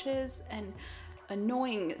crashes and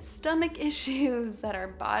annoying stomach issues that our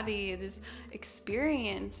bodies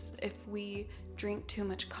experience if we drink too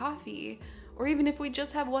much coffee, or even if we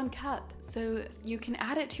just have one cup. So you can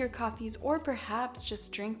add it to your coffees, or perhaps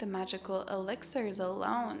just drink the magical elixirs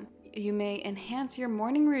alone. You may enhance your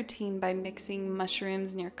morning routine by mixing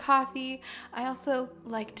mushrooms in your coffee. I also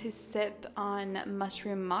like to sip on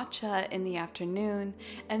mushroom matcha in the afternoon,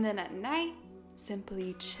 and then at night,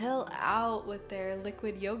 simply chill out with their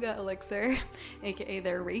liquid yoga elixir, aka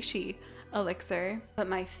their reishi elixir. But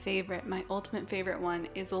my ultimate favorite one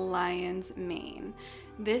is lion's mane.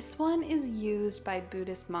 This one is used by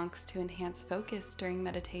Buddhist monks to enhance focus during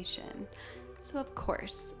meditation. So of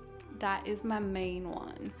course, that is my main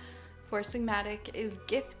one. Four Sigmatic is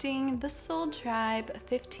gifting the Soul Tribe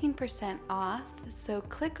 15% off. So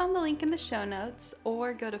click on the link in the show notes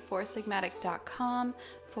or go to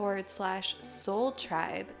foursigmatic.com/Soul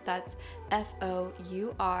Tribe. That's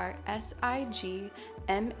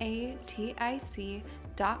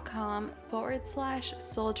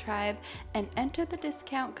FOURSIGMATIC.com/Soul Tribe and enter the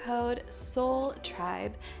discount code Soul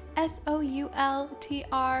Tribe, SOULTRIBE,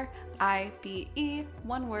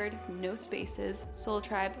 one word, no spaces, Soul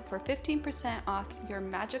Tribe, for 15% off your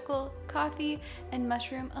magical coffee and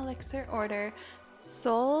mushroom elixir order.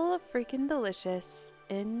 Soul freaking delicious.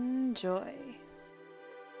 Enjoy.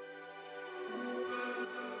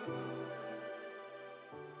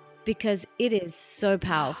 Because it is so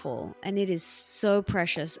powerful and it is so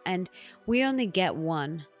precious, and we only get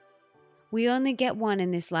one. We only get one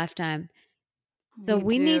in this lifetime. So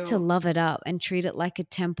we need to love it up and treat it like a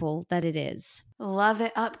temple that it is. Love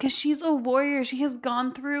it up because she's a warrior. She has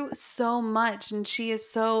gone through so much and she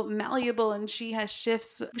is so malleable and she has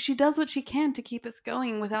shifts. She does what she can to keep us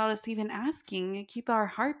going without us even asking, keep our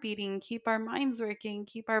heart beating, keep our minds working,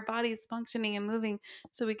 keep our bodies functioning and moving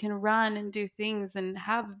so we can run and do things and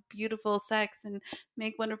have beautiful sex and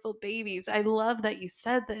make wonderful babies. I love that you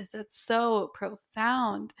said this. It's so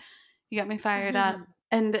profound. You got me fired up.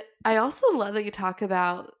 And I also love that you talk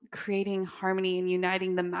about creating harmony and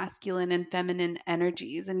uniting the masculine and feminine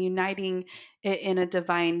energies and uniting it in a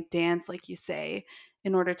divine dance, like you say,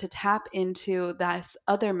 in order to tap into this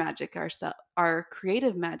other magic, our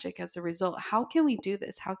creative magic as a result. How can we do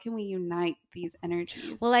this? How can we unite these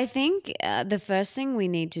energies? Well, I think the first thing we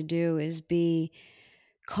need to do is be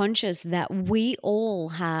conscious that we all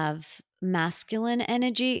have masculine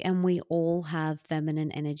energy and we all have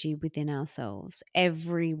feminine energy within ourselves.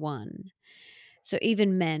 Everyone. So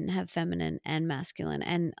even men have feminine and masculine,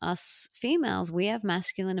 and us females, we have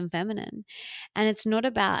masculine and feminine. And it's not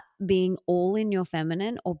about being all in your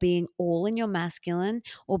feminine or being all in your masculine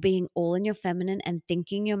or being all in your feminine and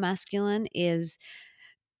thinking your masculine is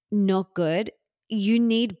not good. you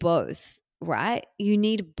need both, right? You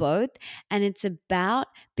need both. And it's about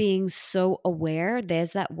being so aware.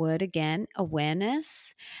 There's that word again,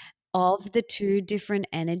 awareness of the two different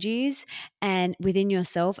energies and within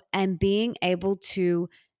yourself, and being able to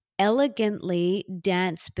elegantly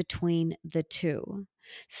dance between the two.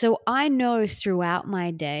 So I know throughout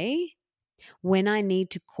my day when I need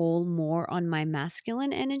to call more on my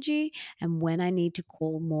masculine energy and when I need to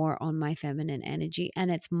call more on my feminine energy. And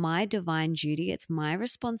it's my divine duty, it's my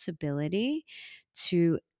responsibility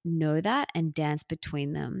to know that and dance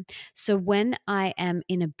between them. So when I am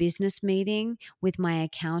in a business meeting with my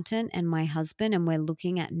accountant and my husband, and we're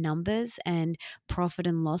looking at numbers and profit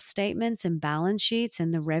and loss statements and balance sheets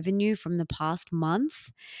and the revenue from the past month,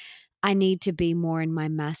 I need to be more in my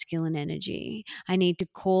masculine energy. I need to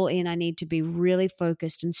call in, I need to be really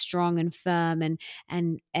focused and strong and firm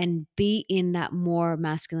and be in that more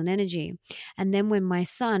masculine energy. And then when my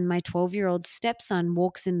son, my 12-year-old stepson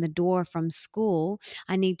walks in the door from school,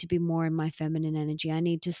 I need to be more in my feminine energy. I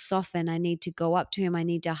need to soften, I need to go up to him, I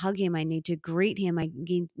need to hug him, I need to greet him, I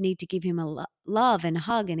need to give him a love and a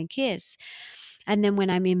hug and a kiss. And then when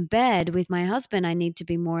I'm in bed with my husband, I need to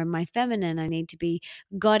be more in my feminine. I need to be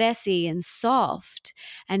goddessy and soft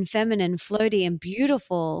and feminine, floaty and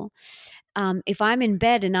beautiful. If I'm in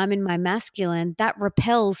bed and I'm in my masculine, that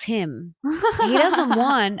repels him. He doesn't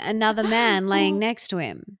want another man laying next to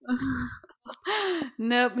him.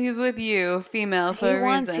 Nope, he's with you, female, for He a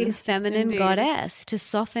wants reason. his feminine Indeed. goddess to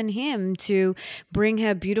soften him, to bring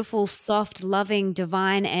her beautiful, soft, loving,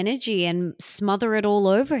 divine energy and smother it all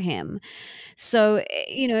over him. So,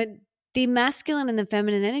 the masculine and the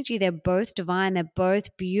feminine energy, they're both divine. They're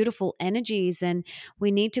both beautiful energies. And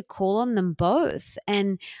we need to call on them both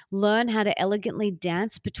and learn how to elegantly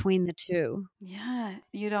dance between the two. Yeah,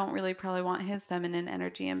 you don't really probably want his feminine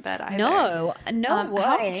energy in bed either. No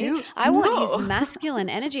way. I want his masculine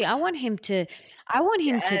energy. I want him to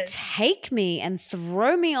Yes. take me and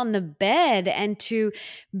throw me on the bed and to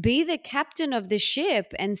be the captain of the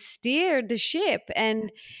ship and steer the ship.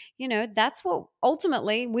 And, that's what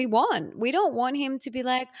ultimately we want. We don't want him to be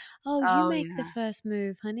like, oh, you make the first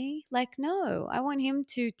move, honey. Like, no, I want him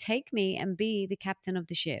to take me and be the captain of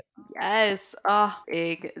the ship. Yes. Oh,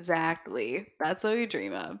 exactly. That's what we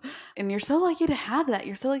dream of. And you're so lucky to have that.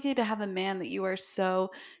 You're so lucky to have a man that you are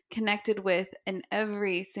so connected with in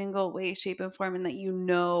every single way, shape, and form, and that you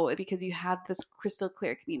know because you have this crystal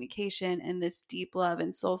clear communication and this deep love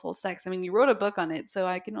and soulful sex. I mean, you wrote a book on it, so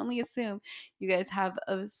I can only assume you guys have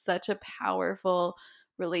such a powerful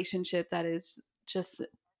relationship that is just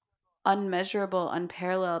unmeasurable,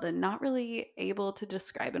 unparalleled, and not really able to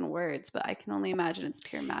describe in words, but I can only imagine it's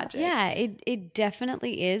pure magic. Yeah, it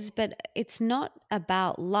definitely is, but it's not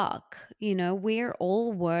about luck. We're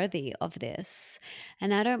all worthy of this.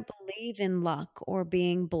 And I don't believe in luck or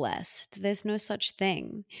being blessed. There's no such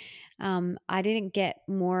thing. I didn't get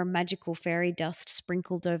more magical fairy dust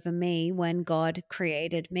sprinkled over me when God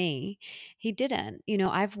created me. He didn't.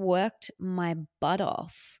 I've worked my butt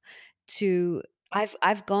off to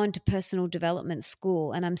I've gone to personal development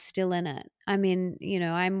school and I'm still in it. I mean,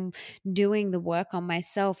 I'm doing the work on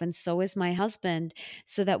myself and so is my husband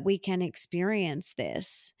so that we can experience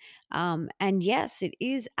this. And yes, it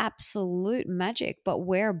is absolute magic, but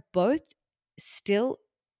we're both still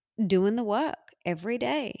doing the work every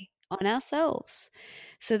day on ourselves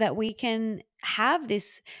so that we can have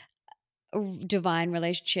this divine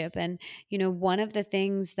relationship. And one of the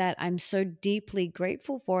things that I'm so deeply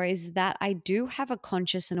grateful for is that I do have a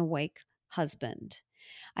conscious and awake husband.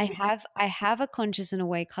 I have a conscious and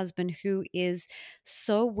awake husband who is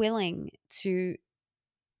so willing to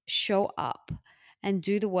show up and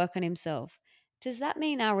do the work on himself. Does that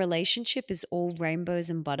mean our relationship is all rainbows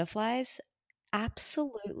and butterflies?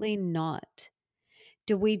 Absolutely not.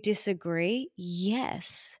 Do we disagree?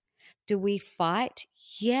 Yes. Do we fight?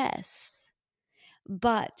 Yes.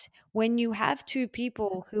 But when you have two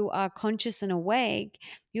people who are conscious and awake,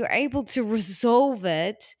 you're able to resolve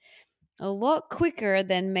it a lot quicker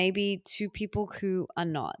than maybe two people who are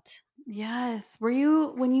not. Yes.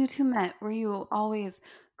 When you two met, were you always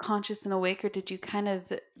conscious and awake, or did you kind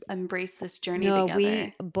of embrace this journey No, together?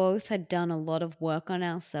 we both had done a lot of work on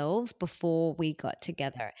ourselves before we got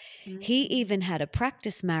together. He even had a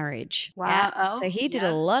practice marriage. Wow. Yeah. Oh, So he did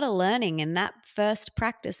a lot of learning in that first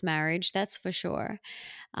practice marriage, that's for sure.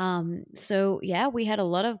 So yeah, we had a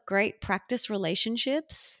lot of great practice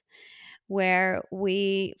relationships where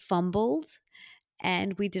we fumbled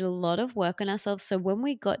and we did a lot of work on ourselves. So when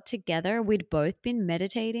we got together, we'd both been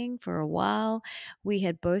meditating for a while. We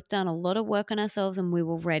had both done a lot of work on ourselves, and we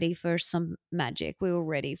were ready for some magic. We were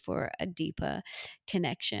ready for a deeper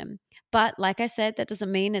connection. But like I said, that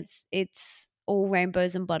doesn't mean it's all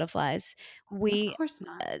rainbows and butterflies. Of We course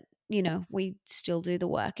not. we still do the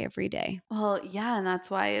work every day. Well, yeah, and that's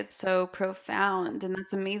why it's so profound. And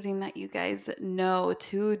that's amazing that you guys know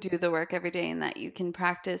to do the work every day and that you can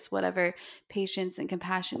practice whatever patience and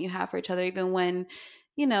compassion you have for each other, even when,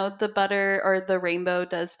 the butter or the rainbow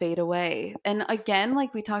does fade away. And again,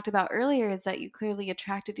 like we talked about earlier, is that you clearly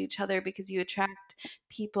attracted each other because you attract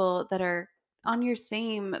people that are on your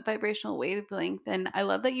same vibrational wavelength. And I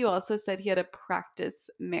love that you also said he had a practice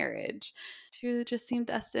marriage. You just seem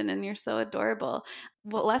destined and you're so adorable.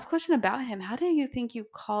 Well, last question about him. How do you think you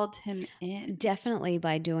called him in? Definitely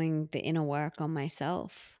by doing the inner work on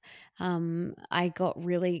myself. I got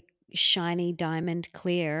really shiny diamond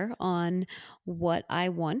clear on what I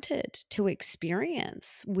wanted to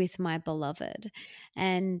experience with my beloved.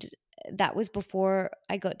 And that was before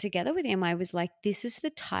I got together with him. I was like, this is the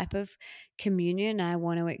type of communion I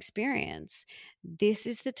want to experience. This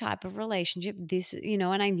is the type of relationship.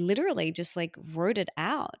 And I literally just like wrote it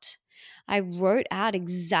out. I wrote out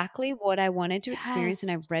exactly what I wanted to experience,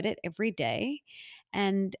 and I Yes. read it every day,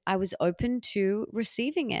 and I was open to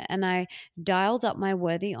receiving it. And I dialed up my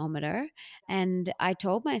worthyometer, and I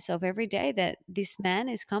told myself every day that this man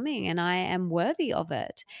is coming and I am worthy of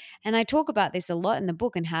it. And I talk about this a lot in the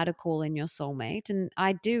book and how to call in your soulmate. And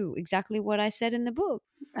I do exactly what I said in the book.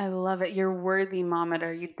 I love it. Your worthy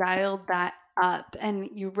mometer. You dialed that up and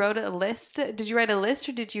you wrote a list. Did you write a list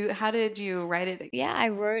or how did you write it? Yeah, I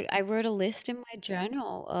wrote a list in my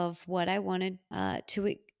journal of what I wanted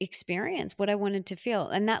to experience, what I wanted to feel,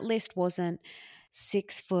 and that list wasn't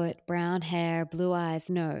 6 foot, brown hair, blue eyes.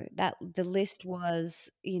 No, that the list was,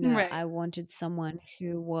 Right. I wanted someone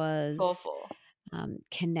who was Soulful.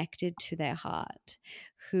 connected to their heart,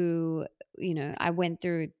 who, I went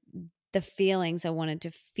through the feelings I wanted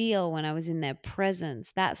to feel when I was in their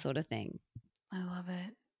presence, that sort of thing. I love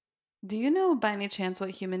it. Do you know by any chance what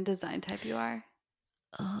human design type you are?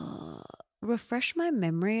 Uh, Refresh my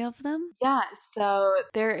memory of them. Yeah, so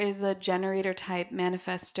there is a generator type,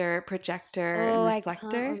 manifester, projector, and Oh, I can't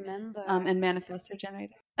reflector, remember. and manifestor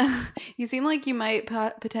generator. You seem like you might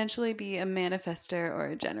potentially be a manifester or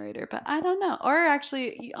a generator, but I don't know. Or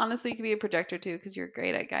actually, honestly, you could be a projector too because you're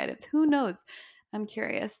great at guidance. Who knows? I'm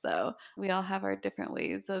curious though. We all have our different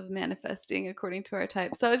ways of manifesting according to our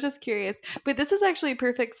type. So I was just curious. But this is actually a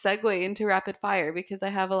perfect segue into rapid fire because I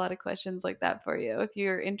have a lot of questions like that for you if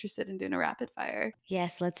you're interested in doing a rapid fire.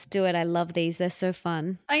 Yes, let's do it. I love these. They're so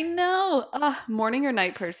fun. I know. Morning or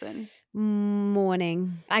night person?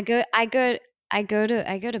 Morning. I go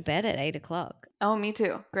to bed at 8 o'clock. Oh, me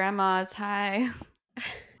too. Grandma's high.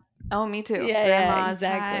 Oh, me too. Yeah, Grandma's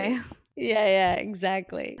exactly. high. Yeah,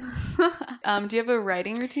 exactly. Do you have a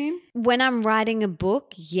writing routine? When I'm writing a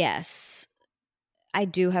book, yes, I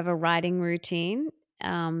do have a writing routine.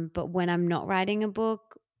 But when I'm not writing a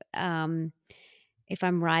book, if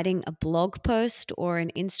I'm writing a blog post or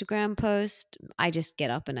an Instagram post, I just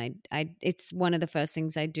get up and it's one of the first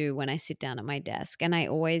things I do when I sit down at my desk. And I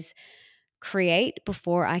always create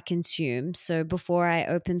before I consume. So before I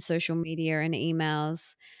open social media and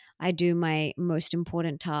emails, I do my most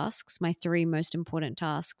important tasks, my 3 most important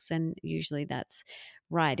tasks. And usually that's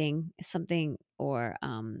writing something or,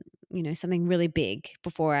 something really big.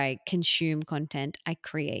 Before I consume content, I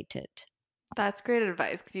create it. That's great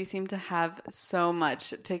advice because you seem to have so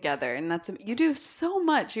much together, and you do so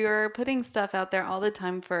much. You're putting stuff out there all the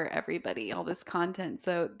time for everybody, all this content.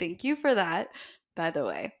 So thank you for that, by the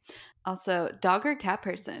way. Also, dog or cat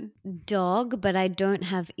person? Dog, but I don't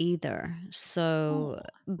have either. So, Oh.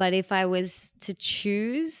 but if I was to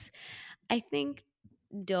choose, I think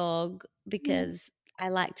dog because I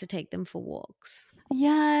like to take them for walks.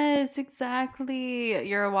 Yes, exactly.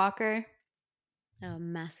 You're a walker? A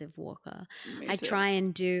massive walker. Me I too.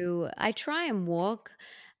 try and walk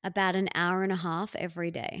about an hour and a half every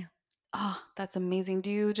day. Oh, that's amazing.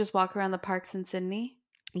 Do you just walk around the parks in Sydney?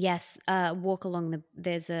 Yes, walk along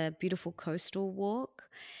there's a beautiful coastal walk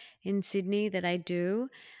in Sydney that I do.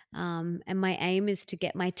 And my aim is to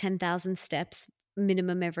get my 10,000 steps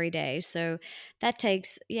minimum every day. So that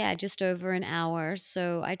takes, just over an hour.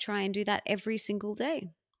 So I try and do that every single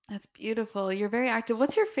day. That's beautiful. You're very active.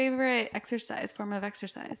 What's your favorite form of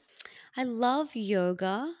exercise? I love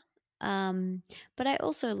yoga, but I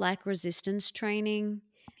also like resistance training.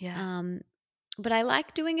 Yeah. Um, but I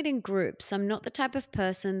like doing it in groups. I'm not the type of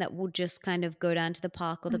person that will just kind of go down to the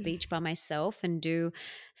park or the beach by myself and do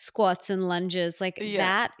squats and lunges. Like Yeah,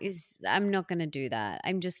 that is, I'm not going to do that.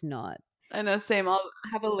 I'm just not. I know. Same. I'll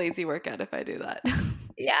have a lazy workout if I do that.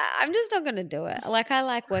 Yeah, I'm just not going to do it. Like I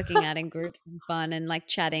like working out in groups and fun and like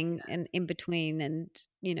chatting and Yes. in between and,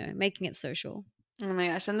 making it social. Oh my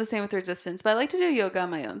gosh, I'm the same with resistance, but I like to do yoga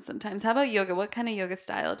on my own sometimes. How about yoga? What kind of yoga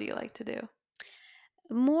style do you like to do?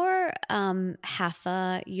 More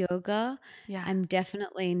hatha yoga. Yeah. I'm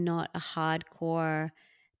definitely not a hardcore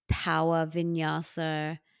power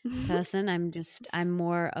vinyasa person. I'm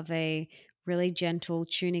more of a really gentle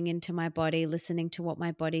tuning into my body, listening to what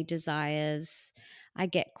my body desires. I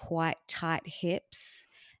get quite tight hips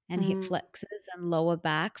and hip Mm. flexors and lower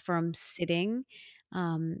back from sitting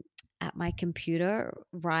um, at my computer,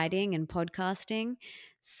 writing and podcasting.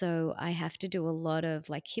 So I have to do a lot of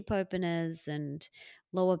like hip openers and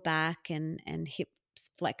lower back and hip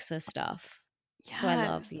flexor stuff. So I Yeah.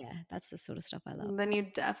 love, yeah, that's the sort of stuff I love. Then you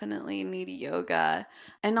definitely need yoga.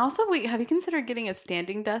 And also, wait, have you considered getting a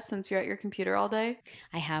standing desk since you're at your computer all day?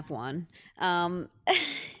 I have one. I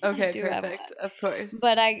Okay, do have perfect. one, Of course.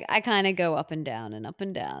 but I kind of go up and down and up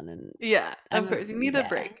and down, and Yeah, I'm of a course. You need a yeah.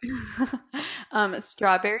 break.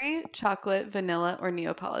 Strawberry, chocolate, vanilla, or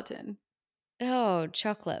Neapolitan? Oh,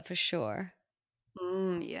 chocolate for sure.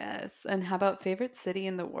 Yes. And how about favorite city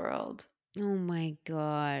in the world? Oh my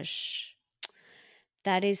gosh,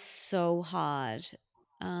 that is so hard.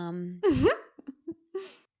 Um,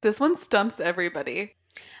 This one stumps everybody.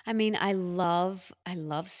 I mean, I love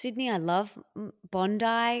Sydney. I love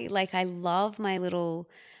Bondi. Like, I love my little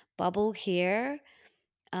bubble here.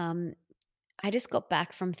 Um, I just got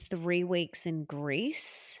back from 3 weeks in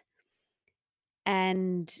Greece,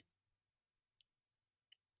 and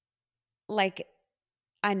like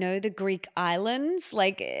I know the Greek islands,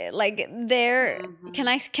 like they're can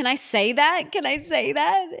Mhm. I say that? Can I say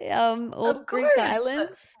that? All the Of Greek course.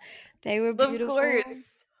 islands, they were Of beautiful.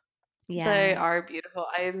 course. They Yeah. are beautiful.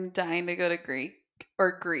 I am dying to go to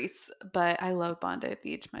Greece, but I love Bondi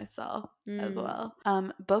Beach myself as Mm.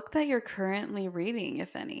 well. Book that you're currently reading,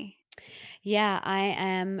 if any. Yeah, I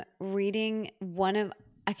am reading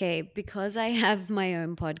okay, because I have my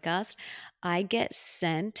own podcast, I get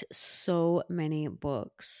sent so many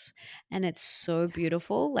books and it's so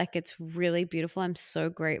beautiful. Like it's really beautiful. I'm so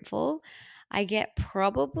grateful. I get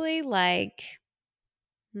probably like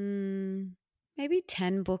maybe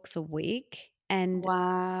 10 books a week. And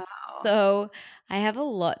Wow. so I have a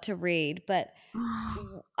lot to read, but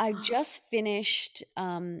I just finished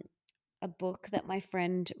a book that my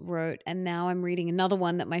friend wrote, and now I'm reading another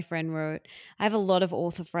one that my friend wrote. I have a lot of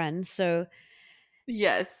author friends. So,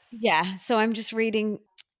 Yes. yeah, so I'm just reading.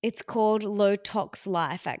 It's called Low Tox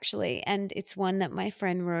Life, actually. And it's one that my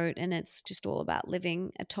friend wrote, and it's just all about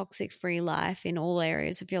living a toxic free life in all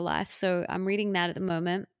areas of your life. So, I'm reading that at the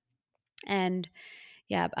moment. And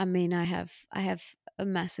yeah, I mean, I have a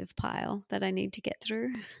massive pile that I need to get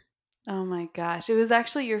through. Oh my gosh. It was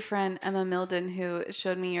actually your friend Emma Milden who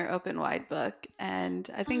showed me your open wide book. And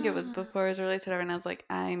I think it was Ah, before it was released, whatever. And I was like,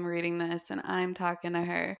 I'm reading this and I'm talking to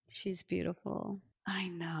her. she's beautiful. I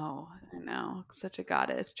know. I know. Such a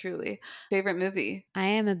goddess, truly. Favorite movie? I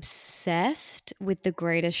am obsessed with The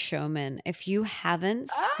Greatest Showman. If you haven't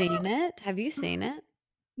Ah! seen it, have you seen it?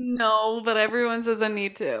 No, but everyone says I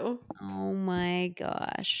need to. Oh my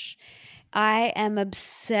gosh. I am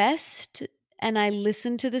obsessed and I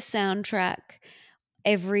listen to the soundtrack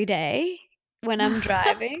every day when I'm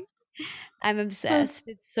driving. I'm That's obsessed.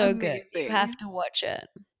 It's so good. You amazing. have to watch it.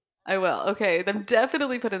 I will. Okay, I'm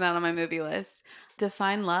definitely putting that on my movie list.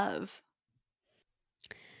 Define love.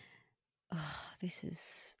 Oh, this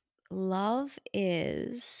is love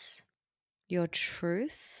is your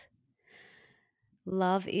truth.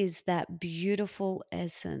 Love is that beautiful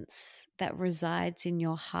essence that resides in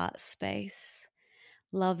your heart space.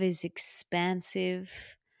 Love is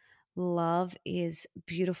expansive. Love is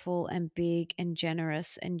beautiful and big and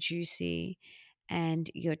generous and juicy, and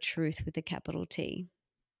your truth with a capital T.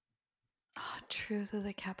 Oh, truth of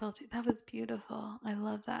the capital T. That was beautiful. I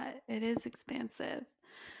love that. It is expansive.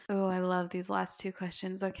 Oh, I love these last two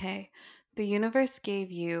questions. Okay. The universe gave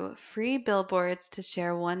you free billboards to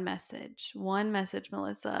share one message,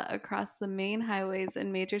 Melissa, across the main highways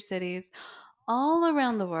in major cities all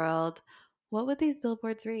around the world. What would these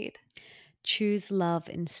billboards read? Choose love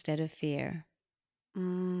instead of fear.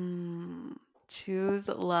 Mm, choose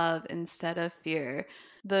love instead of fear.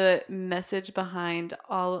 The message behind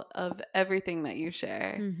all of everything that you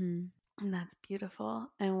share. Mm-hmm. And that's beautiful.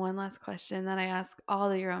 And one last question that I ask all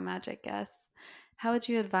the Euro Magic guests. how would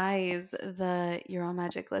you advise the Your Own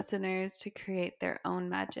Magic listeners to create their own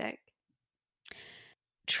magic?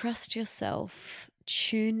 Trust yourself,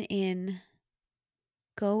 tune in,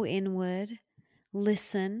 go inward,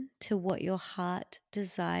 listen to what your heart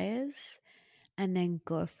desires, and then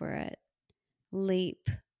go for it. Leap,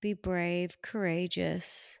 be brave,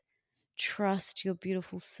 courageous, trust your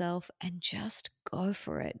beautiful self, and just go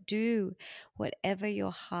for it. Do whatever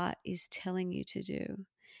your heart is telling you to do,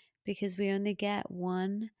 because we only get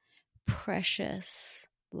one precious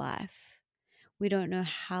life. We don't know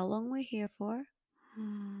how long we're here for,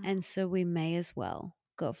 and so we may as well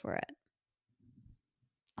go for it.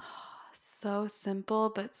 So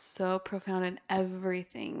simple, but so profound in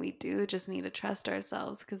everything we do. Just need to trust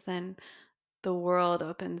ourselves, because then the world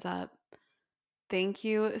opens up. Thank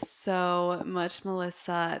you so much,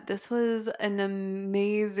 Melissa. This was an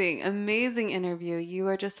amazing, amazing interview. You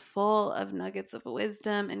are just full of nuggets of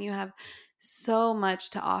wisdom, and you have so much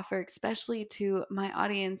to offer, especially to my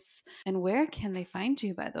audience. And where can they find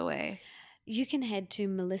you, by the way? You can head to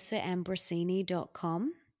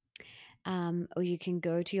melissaambrosini.com. Or you can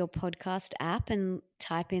go to your podcast app and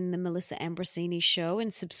type in the Melissa Ambrosini Show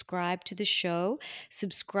and subscribe to the show,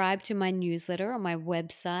 subscribe to my newsletter on my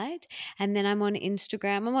website. And then I'm on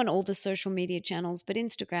Instagram. I'm on all the social media channels, but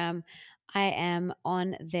Instagram, I am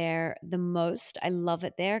on there the most. I love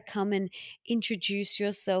it there. Come and introduce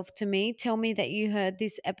yourself to me. Tell me that you heard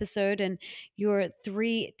this episode and your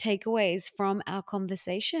 3 takeaways from our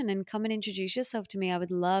conversation, and come and introduce yourself to me. I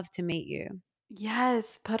would love to meet you.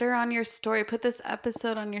 Yes, put her on your story. Put this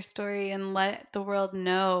episode on your story and let the world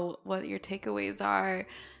know what your takeaways are.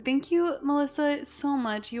 Thank you, Melissa, so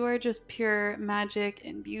much. You are just pure magic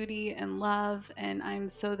and beauty and love, and I'm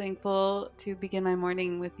so thankful to begin my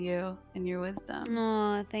morning with you and your wisdom.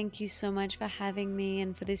 Oh, thank you so much for having me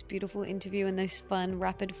and for this beautiful interview and those fun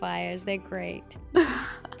rapid fires. They're great. I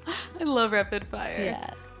love rapid fire.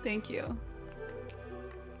 Yeah. Thank you.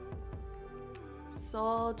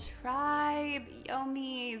 Soul Tribe,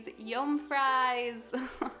 yomies, yum fries.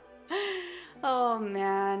 Oh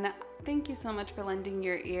man, thank you so much for lending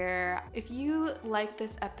your ear. If you like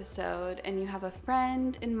this episode and you have a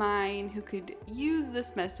friend in mind who could use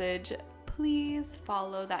this message, please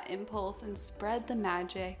follow that impulse and spread the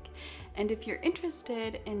magic. And if you're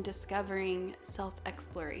interested in discovering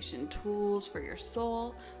self-exploration tools for your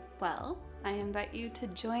soul, well, I invite you to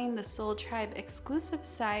join the Soul Tribe exclusive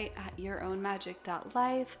site at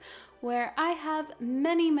yourownmagic.life, where I have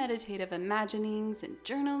many meditative imaginings and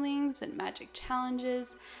journalings and magic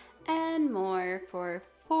challenges and more for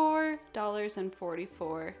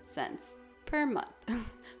 $4.44 per month.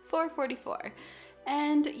 $4.44.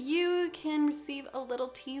 And you can receive a little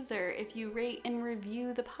teaser if you rate and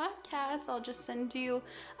review the podcast. I'll just send you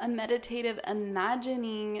a meditative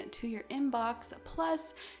imagining to your inbox.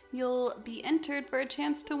 Plus, you'll be entered for a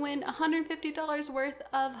chance to win $150 worth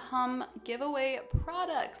of Hum giveaway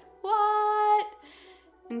products. What?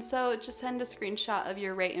 And so just send a screenshot of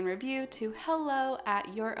your rate and review to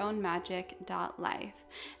hello@yourownmagic.life.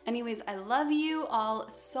 Anyways, I love you all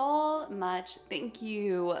so much. Thank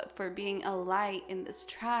you for being a light in this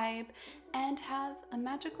tribe, and have a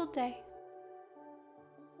magical day.